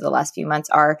episodes over the last few months,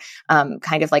 are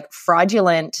kind of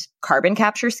fraudulent carbon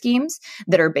capture schemes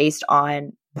that are based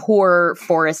on poor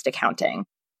forest accounting,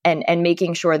 and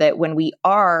making sure that when we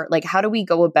are how do we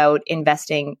go about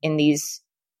investing in these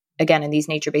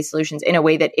nature-based solutions in a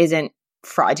way that isn't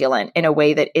fraudulent, in a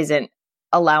way that isn't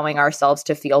allowing ourselves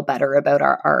to feel better about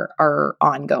our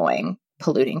ongoing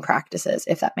polluting practices,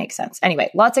 if that makes sense. Anyway,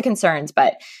 lots of concerns,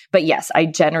 but yes, I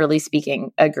generally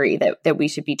speaking agree that we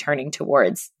should be turning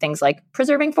towards things like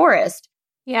preserving forest.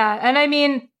 Yeah, and I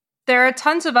mean, there are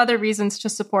tons of other reasons to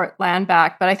support land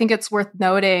back, but I think it's worth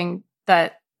noting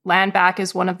that land back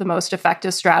is one of the most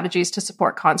effective strategies to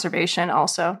support conservation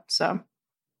also. So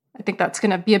I think that's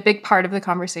going to be a big part of the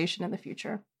conversation in the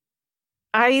future.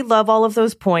 I love all of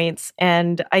those points.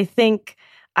 And I think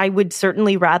I would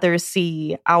certainly rather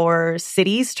see our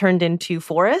cities turned into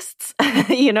forests.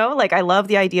 Like I love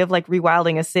the idea of like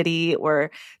rewilding a city,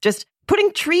 or just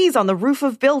putting trees on the roof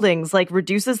of buildings, like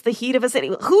reduces the heat of a city.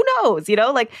 Who knows,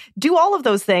 like do all of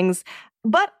those things.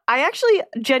 But I actually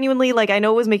genuinely, like, I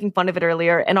know I was making fun of it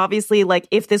earlier. And obviously, like,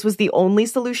 if this was the only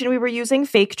solution we were using,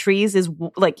 fake trees is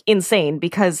like insane,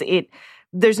 because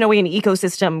there's no way an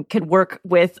ecosystem could work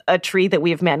with a tree that we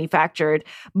have manufactured.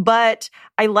 But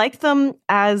I like them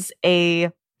as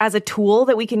a tool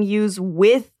that we can use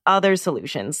with other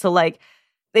solutions. So like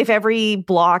if every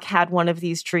block had one of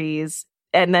these trees,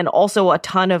 and then also a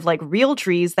ton of like real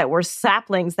trees that were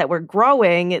saplings that were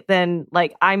growing, then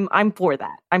like I'm for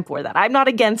that. I'm for that. I'm not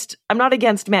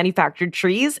against manufactured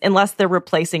trees unless they're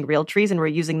replacing real trees and we're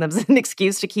using them as an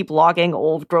excuse to keep logging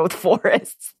old growth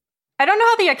forests. I don't know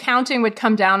how the accounting would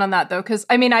come down on that though, because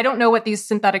I mean, I don't know what these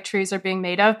synthetic trees are being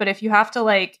made of, but if you have to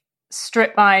like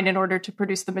strip mine in order to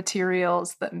produce the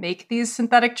materials that make these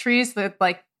synthetic trees, that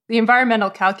like the environmental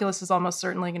calculus is almost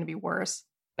certainly going to be worse.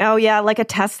 Oh, yeah, like a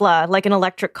Tesla, like an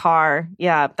electric car.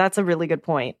 Yeah, that's a really good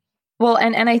point. Well,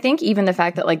 and I think even the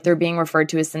fact that like they're being referred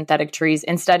to as synthetic trees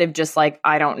instead of just like,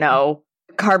 I don't know,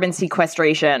 carbon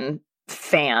sequestration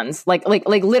fans,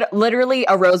 literally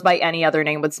a rose by any other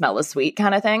name would smell as sweet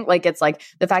kind of thing. Like it's like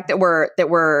the fact that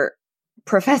we're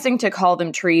professing to call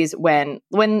them trees when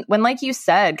like you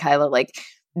said, Kyla, like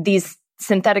these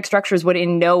synthetic structures would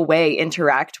in no way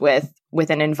interact with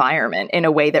an environment in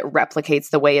a way that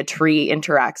replicates the way a tree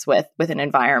interacts with an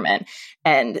environment,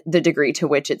 and the degree to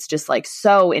which it's just like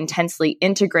so intensely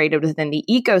integrated within the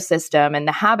ecosystem and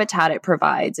the habitat it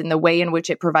provides, and the way in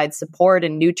which it provides support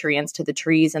and nutrients to the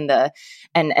trees and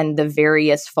the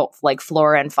various like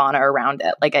flora and fauna around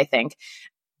it. Like I think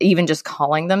even just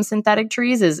calling them synthetic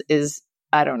trees is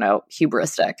I don't know,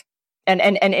 hubristic. And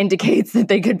indicates that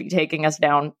they could be taking us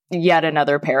down yet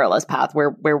another perilous path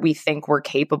where we think we're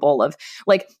capable of,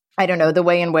 like, I don't know, the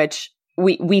way in which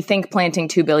we think planting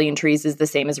 2 billion trees is the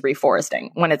same as reforesting,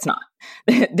 when it's not.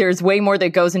 There's way more that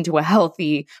goes into a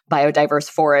healthy biodiverse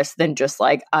forest than just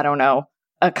like, I don't know,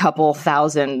 a couple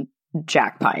thousand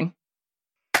jack pine.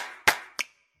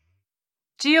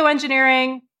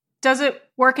 Geoengineering, does it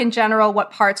work in general?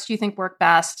 What parts do you think work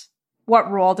best?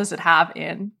 What role does it have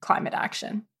in climate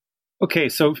action? Okay,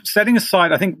 so setting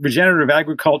aside, I think, regenerative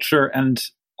agriculture and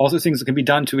also things that can be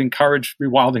done to encourage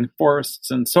rewilding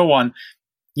forests and so on,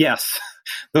 yes,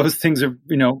 those things are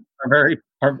very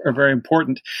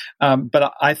important.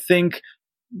 But I think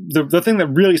the thing that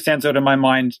really stands out in my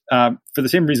mind, for the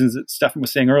same reasons that Stefan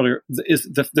was saying earlier, is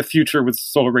the future with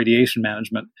solar radiation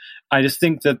management. I just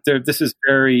think that this is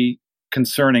very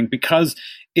concerning, because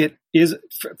it is,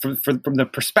 from the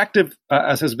perspective,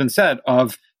 as has been said,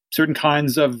 of certain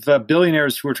kinds of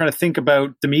billionaires who are trying to think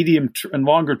about the medium and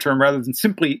longer term rather than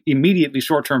simply immediately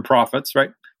short-term profits,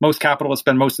 right? Most capitalists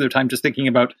spend most of their time just thinking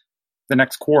about the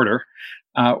next quarter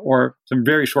or some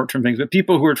very short-term things. But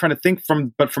people who are trying to think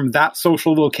from that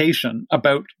social location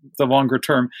about the longer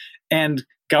term, and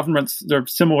governments, they're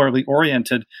similarly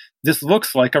oriented, this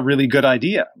looks like a really good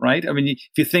idea, right? I mean,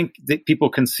 if you think that people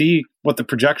can see what the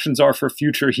projections are for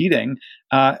future heating,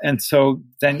 and so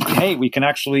then, hey, we can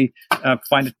actually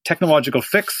find a technological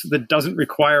fix that doesn't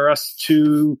require us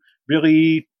to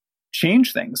really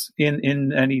change things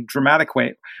in any dramatic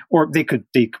way. Or they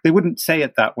wouldn't say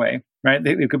it that way, right?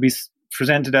 It could be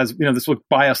presented as, this will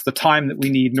buy us the time that we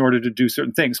need in order to do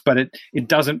certain things, but it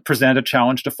doesn't present a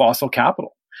challenge to fossil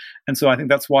capital. And so I think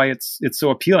that's why it's so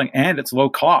appealing, and it's low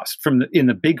cost in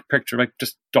the big picture, like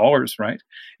just dollars, right?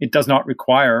 It does not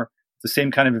require the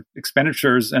same kind of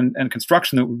expenditures and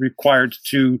construction that would be required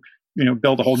to,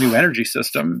 build a whole new energy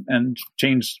system and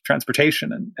change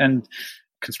transportation and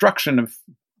construction of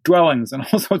dwellings and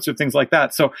all sorts of things like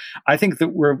that. So I think that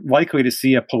we're likely to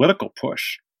see a political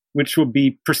push, which will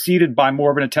be preceded by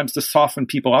more of an attempt to soften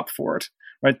people up for it,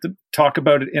 right? To talk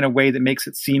about it in a way that makes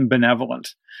it seem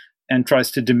benevolent and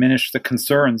tries to diminish the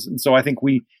concerns. And so I think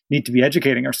we need to be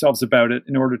educating ourselves about it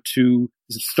in order to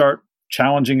start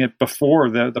challenging it before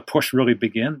the push really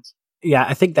begins. Yeah,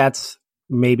 I think that's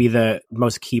maybe the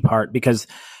most key part, because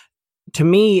to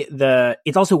me,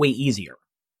 it's also way easier,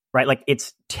 right? Like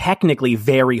it's technically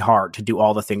very hard to do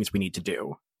all the things we need to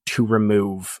do to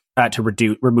remove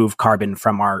carbon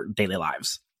from our daily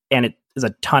lives. And it is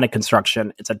a ton of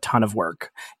construction. It's a ton of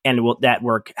work. And that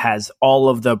work has all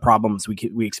of the problems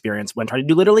we experience when trying to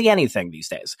do literally anything these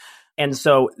days. And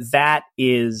so that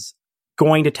is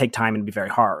going to take time and be very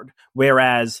hard.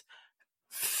 Whereas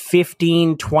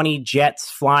 15, 20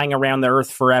 jets flying around the Earth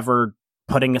forever,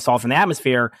 putting us off in the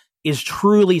atmosphere is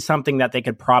truly something that they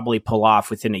could probably pull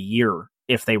off within a year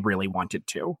if they really wanted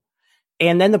to.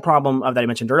 And then the problem of that I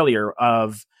mentioned earlier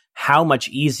of how much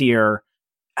easier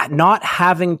not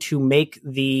having to make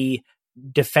the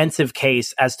defensive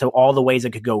case as to all the ways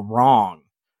it could go wrong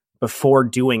before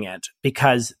doing it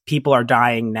because people are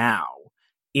dying now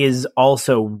is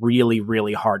also really,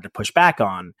 really hard to push back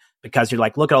on because you're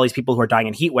like, look at all these people who are dying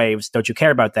in heat waves. Don't you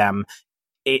care about them?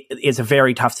 It is a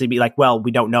very tough to be like, well,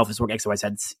 we don't know if it's working X, Y,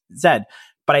 Z.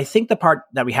 But I think the part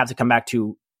that we have to come back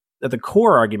to the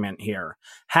core argument here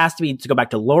has to be to go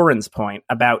back to Lauren's point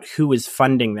about who is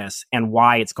funding this and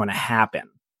why it's going to happen.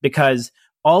 Because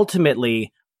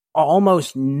ultimately,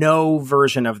 almost no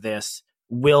version of this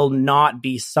will not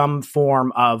be some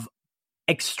form of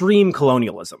extreme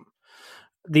colonialism.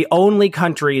 The only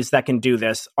countries that can do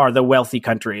this are the wealthy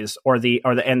countries or the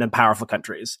powerful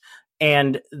countries.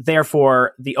 And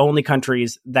therefore, the only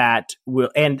countries that will,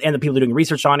 and the people doing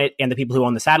research on it, and the people who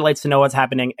own the satellites to know what's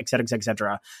happening, et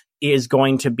cetera, is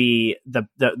going to be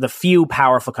the few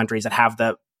powerful countries that have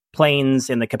the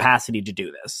planes and the capacity to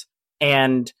do this.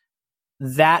 And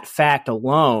that fact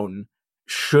alone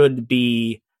should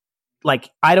be like,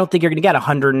 I don't think you're going to get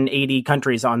 180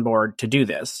 countries on board to do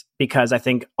this because I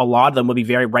think a lot of them will be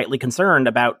very rightly concerned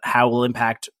about how it will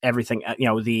impact everything,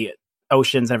 the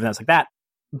oceans and everything else like that.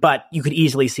 But you could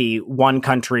easily see one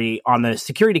country on the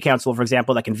Security Council, for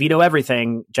example, that can veto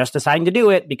everything, just deciding to do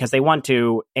it because they want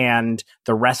to, and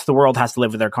the rest of the world has to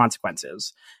live with their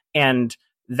consequences. And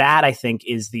that, I think,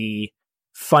 is the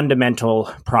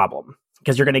fundamental problem.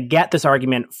 Because you're going to get this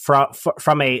argument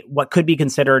from a what could be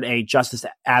considered a justice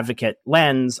advocate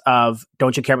lens of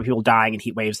don't you care about people dying in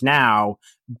heat waves now,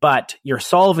 but you're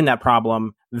solving that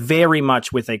problem very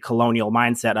much with a colonial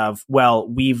mindset of, well,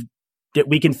 we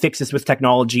can fix this with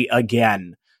technology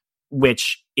again,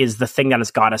 which is the thing that has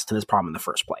got us to this problem in the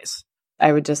first place.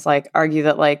 I would just argue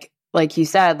that like you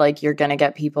said, you're going to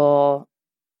get people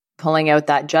pulling out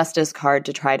that justice card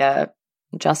to try to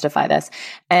justify this.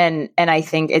 And I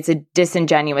think it's a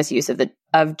disingenuous use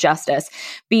of justice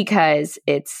because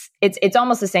it's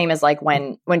almost the same as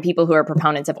when people who are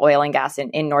proponents of oil and gas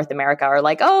in North America are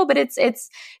like, oh, but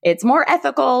it's more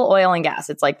ethical oil and gas.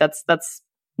 It's like, that's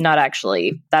not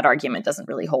actually, that argument doesn't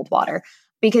really hold water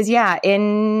because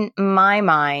in my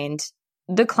mind,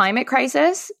 the climate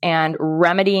crisis and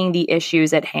remedying the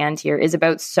issues at hand here is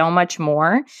about so much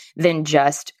more than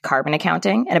just carbon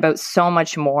accounting and about so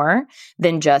much more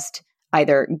than just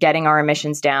either getting our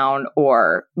emissions down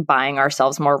or buying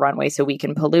ourselves more runway so we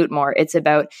can pollute more. It's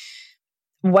about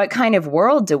what kind of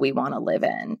world do we want to live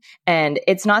in? And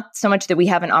it's not so much that we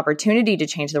have an opportunity to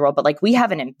change the world, but we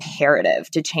have an imperative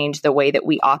to change the way that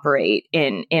we operate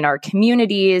in our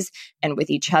communities and with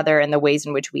each other and the ways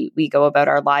in which we go about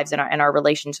our lives and our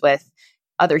relations with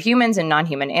other humans and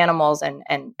non-human animals and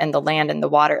the land and the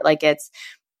water.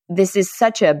 This is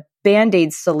such a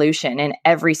Band-Aid solution in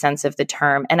every sense of the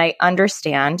term. And I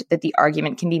understand that the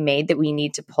argument can be made that we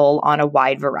need to pull on a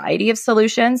wide variety of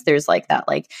solutions. There's an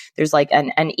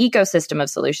ecosystem of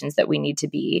solutions that we need to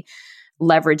be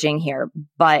leveraging here.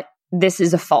 But this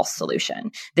is a false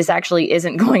solution. This actually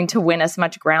isn't going to win us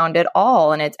much ground at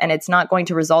all. And it's not going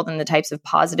to result in the types of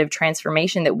positive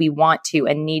transformation that we want to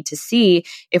and need to see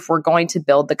if we're going to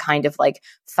build the kind of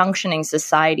functioning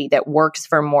society that works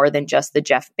for more than just the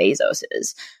Jeff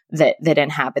Bezoses that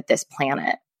inhabit this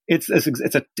planet. It's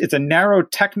a narrow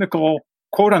technical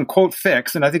quote unquote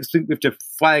fix. And I think we have to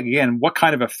flag again, what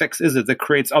kind of a fix is it that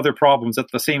creates other problems at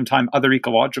the same time, other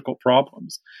ecological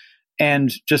problems,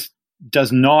 and just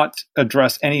does not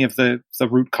address any of the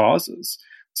root causes.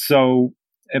 So,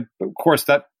 of course,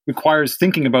 that requires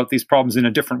thinking about these problems in a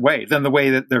different way than the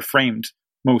way that they're framed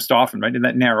most often, right? In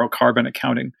that narrow carbon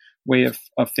accounting way of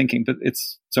thinking. But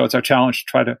it's our challenge to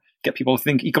try to get people to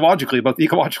think ecologically about the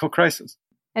ecological crisis.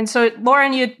 And so,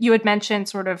 Lauren, you had mentioned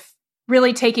sort of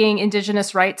really taking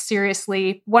Indigenous rights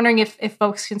seriously, wondering if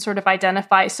folks can sort of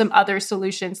identify some other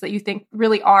solutions that you think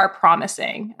really are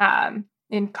promising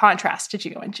in contrast to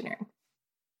geoengineering.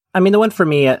 I mean, the one for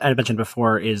me I mentioned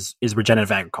before is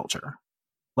regenerative agriculture.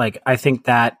 I think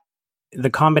that the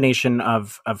combination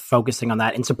of focusing on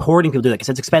that and supporting people do that, because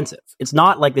it's expensive. It's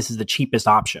not like this is the cheapest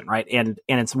option, right? And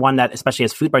it's one that, especially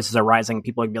as food prices are rising,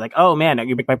 people are going to be like, oh man,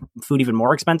 you make my food even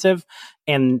more expensive?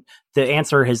 And the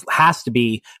answer has to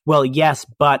be, well, yes,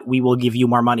 but we will give you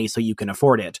more money so you can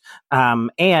afford it. And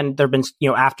there have been,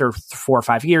 after 4 or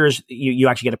 5 years, you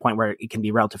actually get a point where it can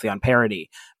be relatively on parity.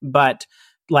 But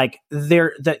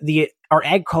the our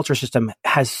agriculture system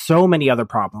has so many other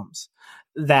problems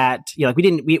that, like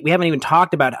we haven't even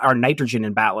talked about our nitrogen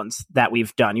imbalance that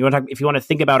we've done. If you want to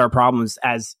think about our problems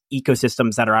as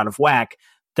ecosystems that are out of whack,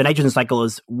 the nitrogen cycle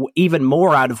is even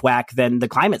more out of whack than the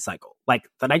climate cycle. Like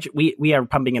we are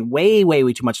pumping in way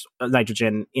too much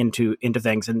nitrogen into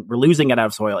things, and we're losing it out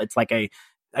of soil. It's like I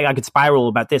could spiral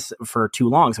about this for too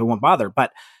long, so I won't bother.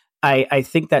 But I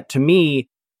think that, to me,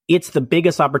 it's the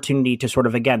biggest opportunity to sort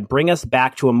of, again, bring us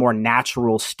back to a more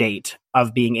natural state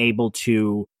of being able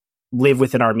to live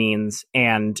within our means,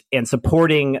 and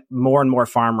supporting more and more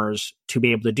farmers to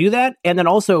be able to do that. And then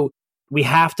also, we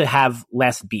have to have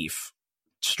less beef,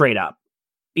 straight up.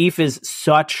 Beef is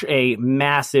such a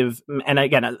massive, and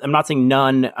again, I'm not saying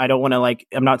none. I don't want to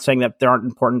I'm not saying that there aren't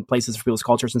important places for people's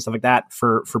cultures and stuff like that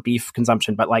for beef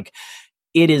consumption, but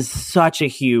it is such a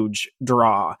huge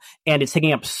draw, and it's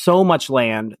taking up so much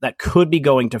land that could be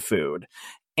going to food.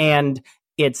 And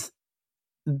it's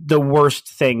the worst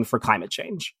thing for climate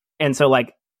change. And so,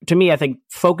 to me, I think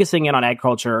focusing in on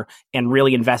agriculture and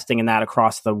really investing in that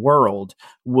across the world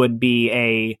would be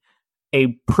a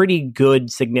pretty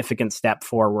good, significant step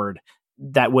forward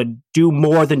that would do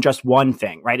more than just one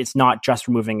thing, right? It's not just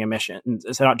removing emissions.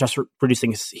 It's not just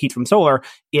producing heat from solar.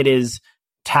 It is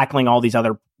tackling all these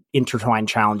other intertwined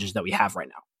challenges that we have right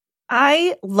now.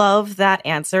 I love that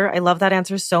answer. I love that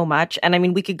answer so much. And I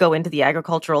mean, we could go into the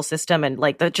agricultural system and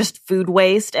the just food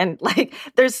waste, and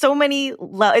there's so many,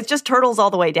 it's just turtles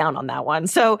all the way down on that one.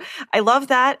 So I love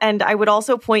that. And I would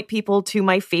also point people to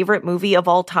my favorite movie of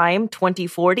all time,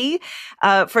 2040,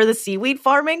 for the seaweed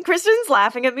farming. Kristen's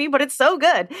laughing at me, but it's so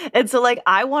good. And so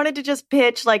I wanted to just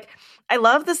pitch, I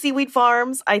love the seaweed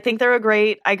farms. I think they're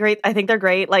I think they're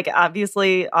great.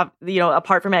 Obviously,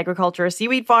 apart from agriculture,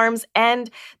 seaweed farms and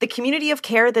the community of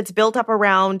care that's built up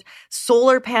around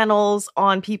solar panels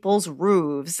on people's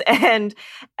roofs, and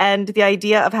the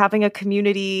idea of having a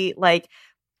community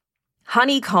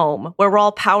honeycomb where we're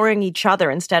all powering each other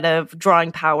instead of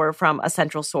drawing power from a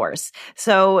central source.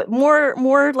 So more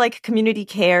community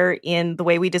care in the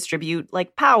way we distribute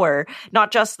power,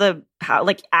 not just the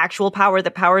actual power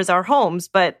that powers our homes,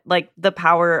 but the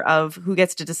power of who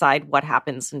gets to decide what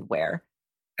happens and where.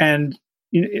 And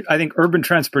I think urban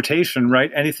transportation,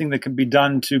 right? Anything that can be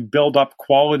done to build up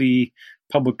quality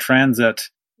public transit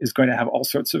is going to have all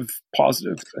sorts of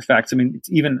positive effects. I mean, it's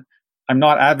even, I'm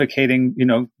not advocating,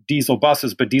 diesel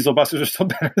buses, but diesel buses are still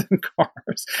better than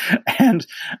cars. And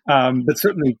but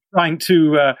certainly trying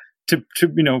to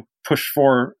push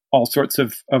for all sorts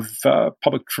of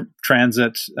public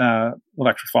transit,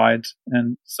 electrified,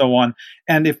 and so on.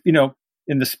 And if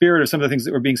in the spirit of some of the things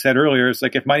that were being said earlier, it's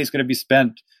if money's going to be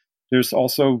spent, there's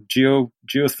also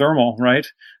geothermal, right?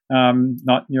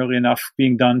 Not nearly enough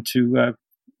being done to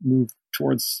move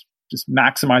towards just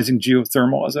maximizing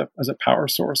geothermal as a power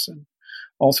source, and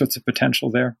all sorts of potential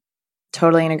there.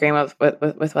 Totally in agreement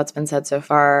with what's been said so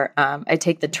far. I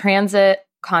take the transit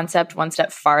concept one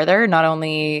step farther, not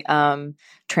only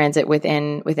transit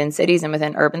within cities and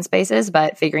within urban spaces,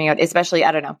 but figuring out, especially,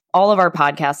 I don't know, all of our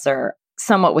podcasts are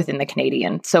somewhat within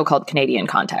the so-called Canadian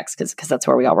context, because that's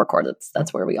where we all record.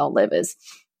 That's where we all live, is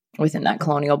within that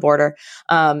colonial border.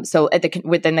 So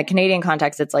within the Canadian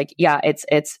context, it's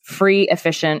it's free,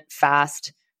 efficient,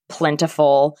 fast,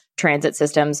 plentiful transit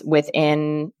systems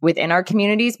within our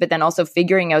communities, but then also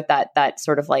figuring out that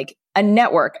sort of a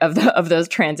network of those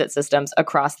transit systems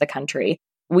across the country.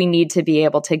 We need to be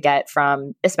able to get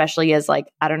from, especially as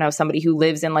somebody who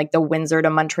lives in the Windsor to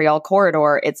Montreal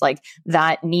corridor, it's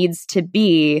that needs to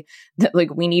be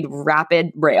we need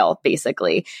rapid rail,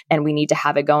 basically, and we need to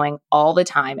have it going all the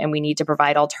time, and we need to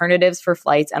provide alternatives for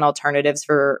flights and alternatives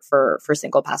for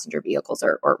single passenger vehicles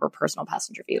or personal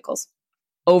passenger vehicles.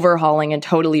 Overhauling and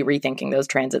totally rethinking those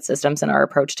transit systems and our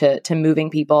approach to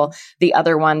moving people. The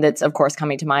other one that's, of course,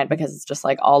 coming to mind because it's just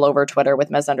all over Twitter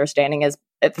with misunderstanding is,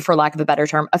 for lack of a better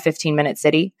term, a 15-minute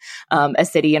city, a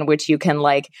city in which you can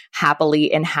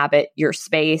happily inhabit your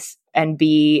space and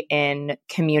be in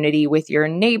community with your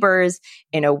neighbors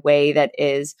in a way that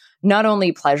is not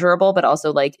only pleasurable, but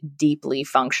also deeply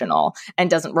functional,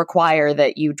 and doesn't require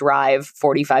that you drive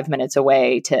 45 minutes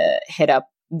away to hit up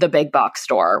the big box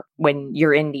store when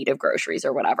you're in need of groceries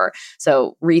or whatever.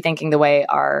 So rethinking the way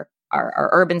our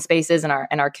urban spaces and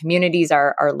our communities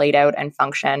are laid out and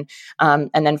function. And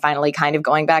then finally, kind of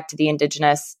going back to the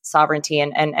Indigenous sovereignty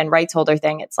and rights holder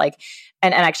thing, it's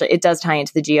and actually it does tie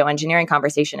into the geoengineering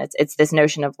conversation. It's this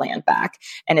notion of land back.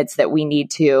 And it's that we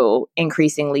need to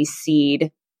increasingly cede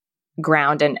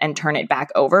ground and turn it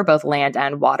back over, both land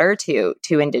and water, to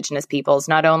Indigenous peoples,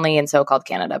 not only in so-called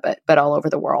Canada, but all over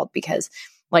the world, because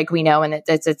Like we know, and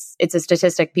it's a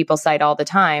statistic people cite all the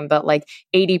time, but like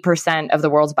 80% of the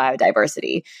world's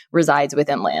biodiversity resides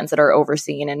within lands that are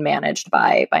overseen and managed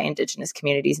by indigenous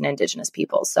communities and indigenous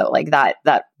peoples. So like that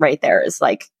right there is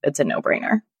like, it's a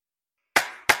no-brainer.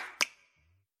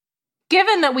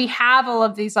 Given that we have all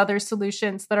of these other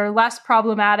solutions that are less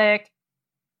problematic,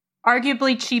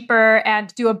 arguably cheaper,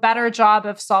 and do a better job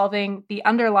of solving the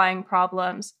underlying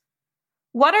problems,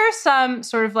 what are some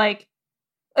sort of like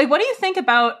what do you think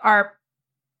about our,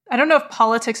 I don't know if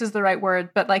politics is the right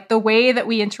word, but like the way that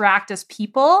we interact as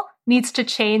people needs to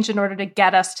change in order to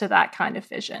get us to that kind of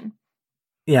vision?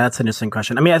 Yeah, that's an interesting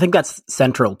question. I mean, I think that's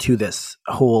central to this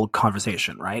whole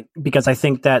conversation, right? Because I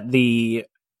think that the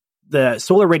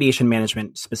solar radiation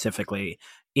management specifically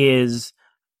is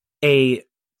a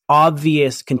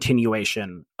obvious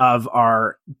continuation of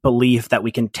our belief that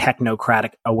we can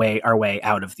technocratic our way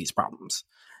out of these problems.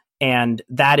 And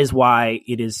that is why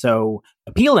it is so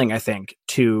appealing, I think,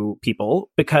 to people,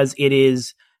 because it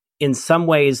is in some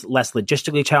ways less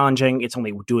logistically challenging. It's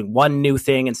only doing one new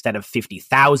thing instead of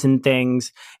 50,000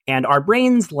 things. And our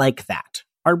brains like that.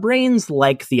 Our brains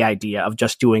like the idea of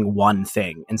just doing one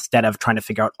thing instead of trying to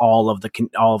figure out all of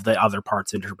the other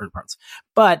parts, interpreted parts.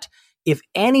 But if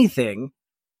anything,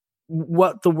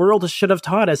 what the world should have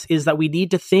taught us is that we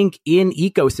need to think in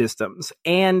ecosystems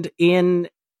and in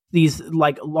these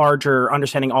like larger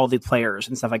understanding all the players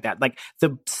and stuff like that. Like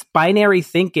the binary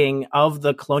thinking of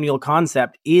the colonial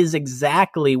concept is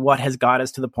exactly what has got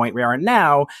us to the point we are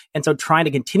now. And so trying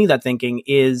to continue that thinking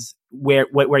is where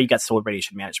you get solar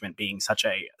radiation management being such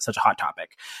a hot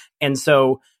topic. And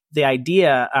so the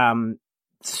idea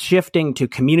shifting to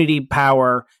community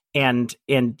power and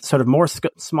sort of more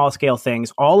small scale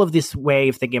things, all of this way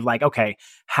of thinking of like, okay,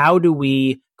 how do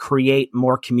we create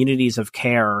more communities of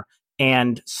care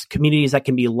and communities that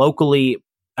can be locally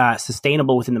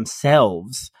sustainable within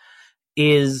themselves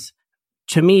is,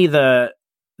 to me, the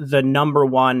number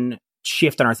one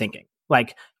shift in our thinking.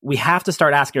 Like, we have to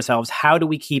start asking ourselves, how do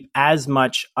we keep as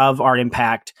much of our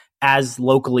impact as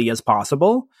locally as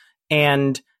possible,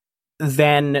 and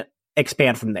then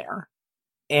expand from there.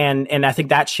 And I think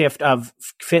that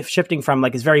shifting from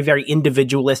like this very, very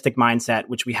individualistic mindset,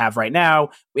 which we have right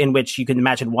now, in which you can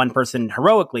imagine one person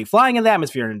heroically flying in the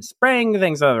atmosphere and spraying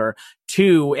things over,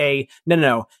 to a,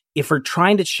 no. If we're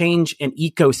trying to change an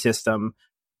ecosystem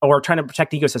or trying to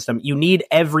protect the ecosystem, you need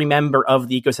every member of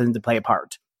the ecosystem to play a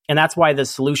part. And that's why the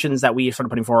solutions that we sort of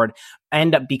putting forward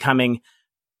end up becoming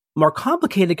more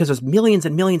complicated because there's millions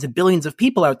and millions and billions of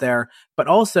people out there, but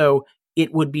also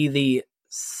it would be the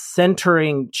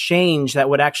centering change that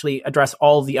would actually address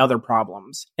all the other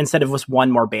problems instead of just one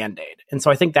more Band-Aid. And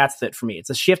so I think that's it for me. It's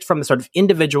a shift from the sort of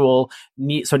individual,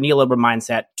 neoliberal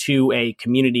mindset to a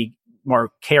community,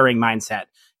 more caring mindset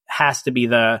has to be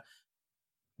the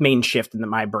main shift in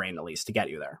my brain, at least, to get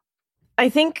you there. I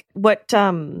think what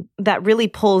that really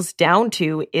pulls down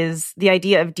to is the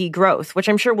idea of degrowth, which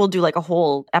I'm sure we'll do like a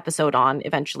whole episode on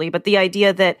eventually. But the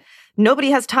idea that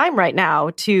nobody has time right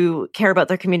now to care about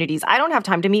their communities. I don't have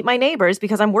time to meet my neighbors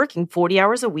because I'm working 40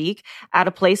 hours a week at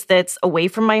a place that's away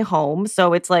from my home.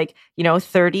 So it's like,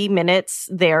 30 minutes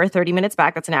there, 30 minutes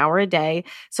back. That's an hour a day.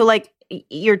 So like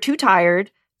you're too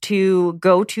tired to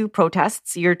go to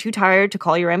protests. You're too tired to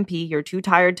call your MP. You're too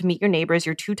tired to meet your neighbors.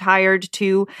 You're too tired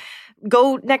to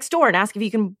go next door and ask if you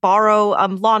can borrow a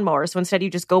lawnmower. So instead you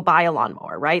just go buy a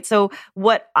lawnmower, right? So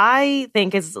what I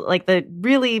think is like the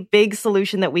really big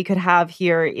solution that we could have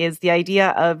here is the idea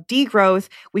of degrowth.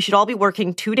 We should all be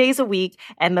working 2 days a week.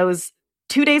 And those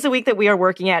 2 days a week that we are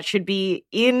working at should be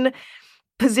in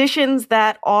positions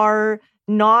that are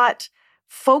not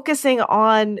focusing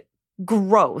on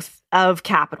growth of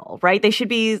capital, right? They should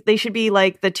be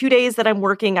like the 2 days that I'm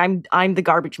working, I'm the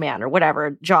garbage man or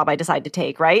whatever job I decide to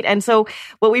take, right? And so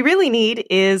what we really need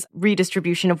is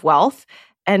redistribution of wealth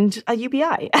and a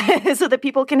UBI so that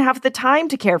people can have the time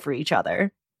to care for each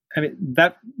other. I mean,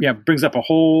 that brings up a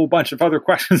whole bunch of other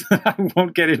questions that I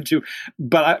won't get into.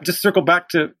 But I just circle back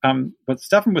to what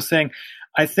Stefan was saying.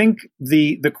 I think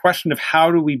the question of how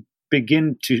do we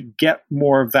begin to get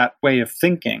more of that way of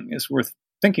thinking is worth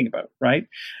thinking about, right?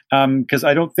 Because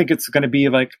I don't think it's going to be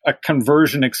like a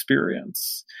conversion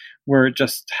experience where it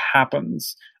just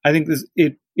happens. I think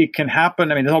it can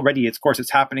happen. I mean, already, of course,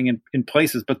 it's happening in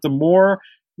places, but the more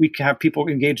we can have people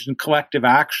engaged in collective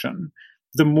action,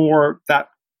 the more that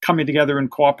coming together in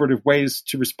cooperative ways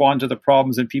to respond to the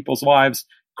problems in people's lives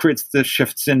creates the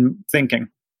shifts in thinking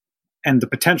and the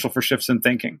potential for shifts in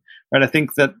thinking, right? I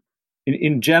think that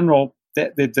in general,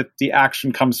 that the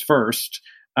action comes first.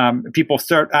 People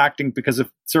start acting because of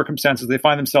circumstances they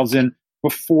find themselves in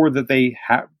before that they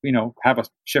have a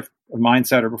shift of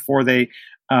mindset, or before they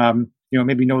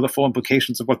maybe know the full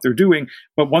implications of what they're doing.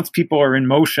 But once people are in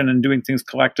motion and doing things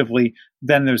collectively,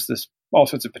 then there's this all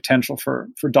sorts of potential for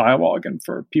dialogue and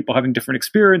for people having different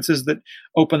experiences that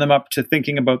open them up to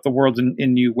thinking about the world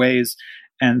in new ways.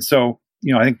 And so,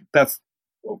 I think that's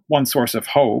one source of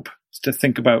hope, is to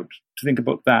think about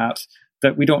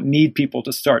that we don't need people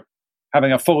to start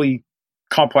having a fully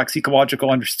complex ecological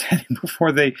understanding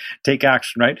before they take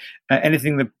action, right?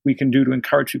 Anything that we can do to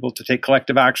encourage people to take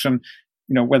collective action,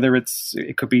 whether it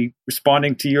could be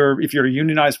responding to if you're a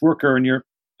unionized worker and you're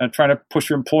trying to push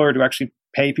your employer to actually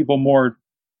pay people more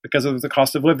because of the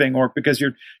cost of living, or because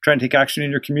you're trying to take action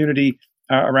in your community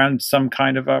around some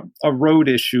kind of a road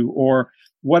issue, or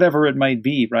whatever it might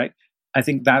be, right? I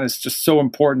think that is just so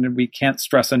important, and we can't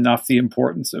stress enough the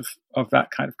importance of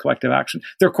that kind of collective action.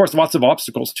 There are, of course, lots of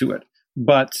obstacles to it,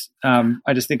 but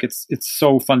I just think it's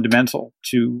so fundamental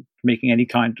to making any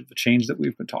kind of the change that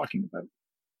we've been talking about.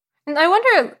 And I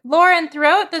wonder, Lauren,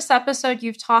 throughout this episode,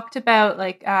 you've talked about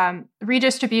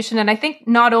redistribution, and I think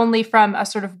not only from a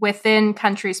sort of within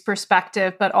countries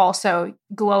perspective, but also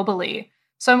globally.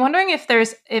 So I'm wondering if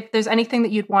there's anything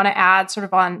that you'd want to add sort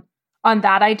of on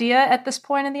that idea at this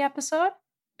point in the episode.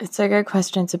 It's a good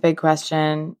question. It's a big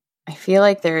question. I feel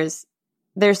like there's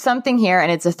something here,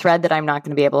 and it's a thread that I'm not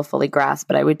going to be able to fully grasp,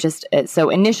 but I would so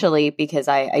initially, because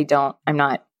I'm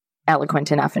not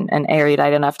eloquent enough and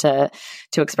erudite enough to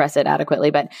express it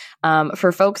adequately. But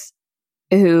for folks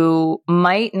who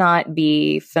might not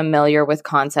be familiar with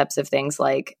concepts of things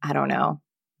like, I don't know,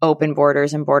 open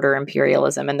borders and border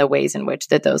imperialism, and the ways in which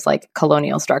that those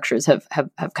colonial structures have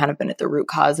kind of been at the root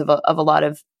cause of a lot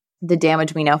of the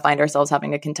damage we now find ourselves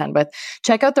having to contend with,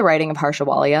 check out the writing of Harsha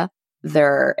Walia.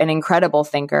 They're an incredible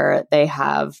thinker. They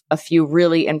have a few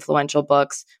really influential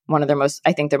books. Their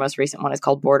most recent one is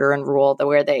called Border and Rule,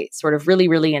 where they sort of really,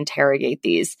 really interrogate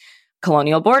these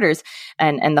colonial borders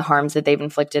and the harms that they've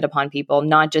inflicted upon people,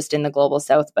 not just in the global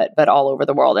south, but all over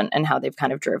the world, and how they've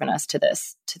kind of driven us to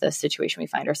the situation we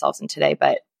find ourselves in today.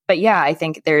 But yeah, I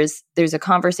think there's a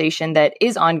conversation that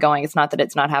is ongoing. It's not that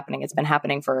it's not happening. It's been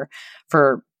happening for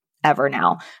ever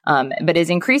now, but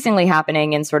is increasingly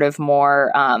happening in sort of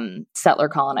more settler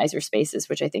colonizer spaces,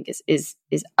 which I think is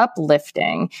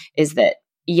uplifting. Is that,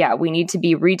 yeah, we need to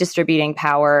be redistributing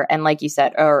power, and like you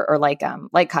said, or like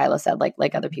Kyla said,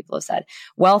 like other people have said,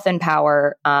 wealth and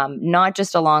power, not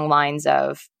just along lines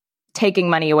of taking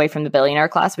money away from the billionaire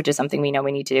class, which is something we know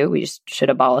we need to do. We just should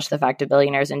abolish the fact of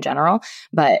billionaires in general,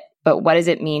 but what does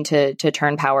it mean to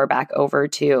turn power back over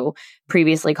to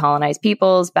previously colonized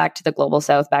peoples, back to the global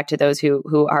south, back to those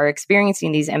who are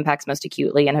experiencing these impacts most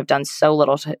acutely and have done so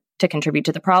little to contribute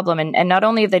to the problem. And not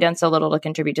only have they done so little to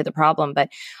contribute to the problem, but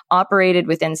operated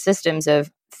within systems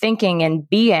of thinking and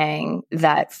being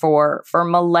that for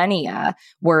millennia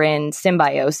were in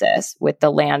symbiosis with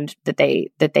the land that they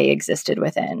existed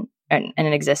within and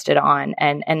existed on.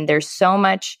 And there's so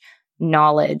much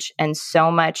knowledge and so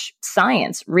much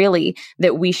science, really,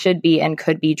 that we should be and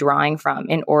could be drawing from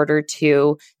in order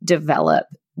to develop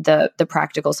the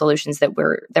practical solutions that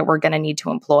we're going to need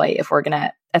to employ if we're going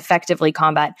to effectively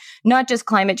combat not just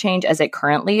climate change as it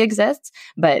currently exists,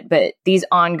 but these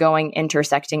ongoing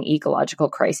intersecting ecological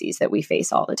crises that we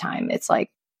face all the time. It's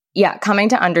coming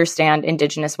to understand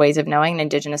Indigenous ways of knowing and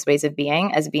Indigenous ways of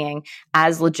being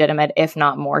as legitimate, if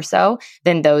not more so,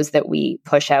 than those that we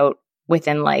push out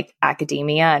within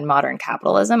academia and modern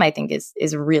capitalism, I think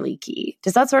is really key.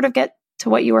 Does that sort of get to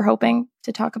what you were hoping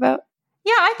to talk about?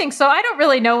 Yeah, I think so. I don't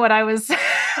really know what I was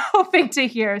hoping to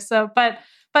hear. So, but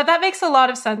that makes a lot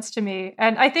of sense to me.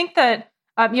 And I think that,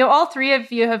 all three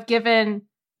of you have given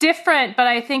different, but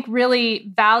I think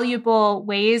really valuable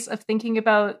ways of thinking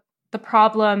about the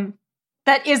problem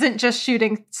that isn't just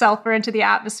shooting sulfur into the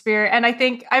atmosphere. And I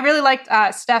think I really liked,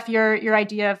 Steph, your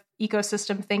idea of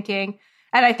ecosystem thinking.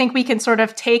 And I think we can sort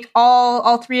of take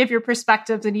all three of your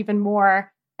perspectives and even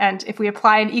more. And if we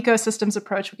apply an ecosystems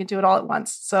approach, we can do it all at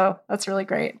once. So that's really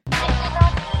great.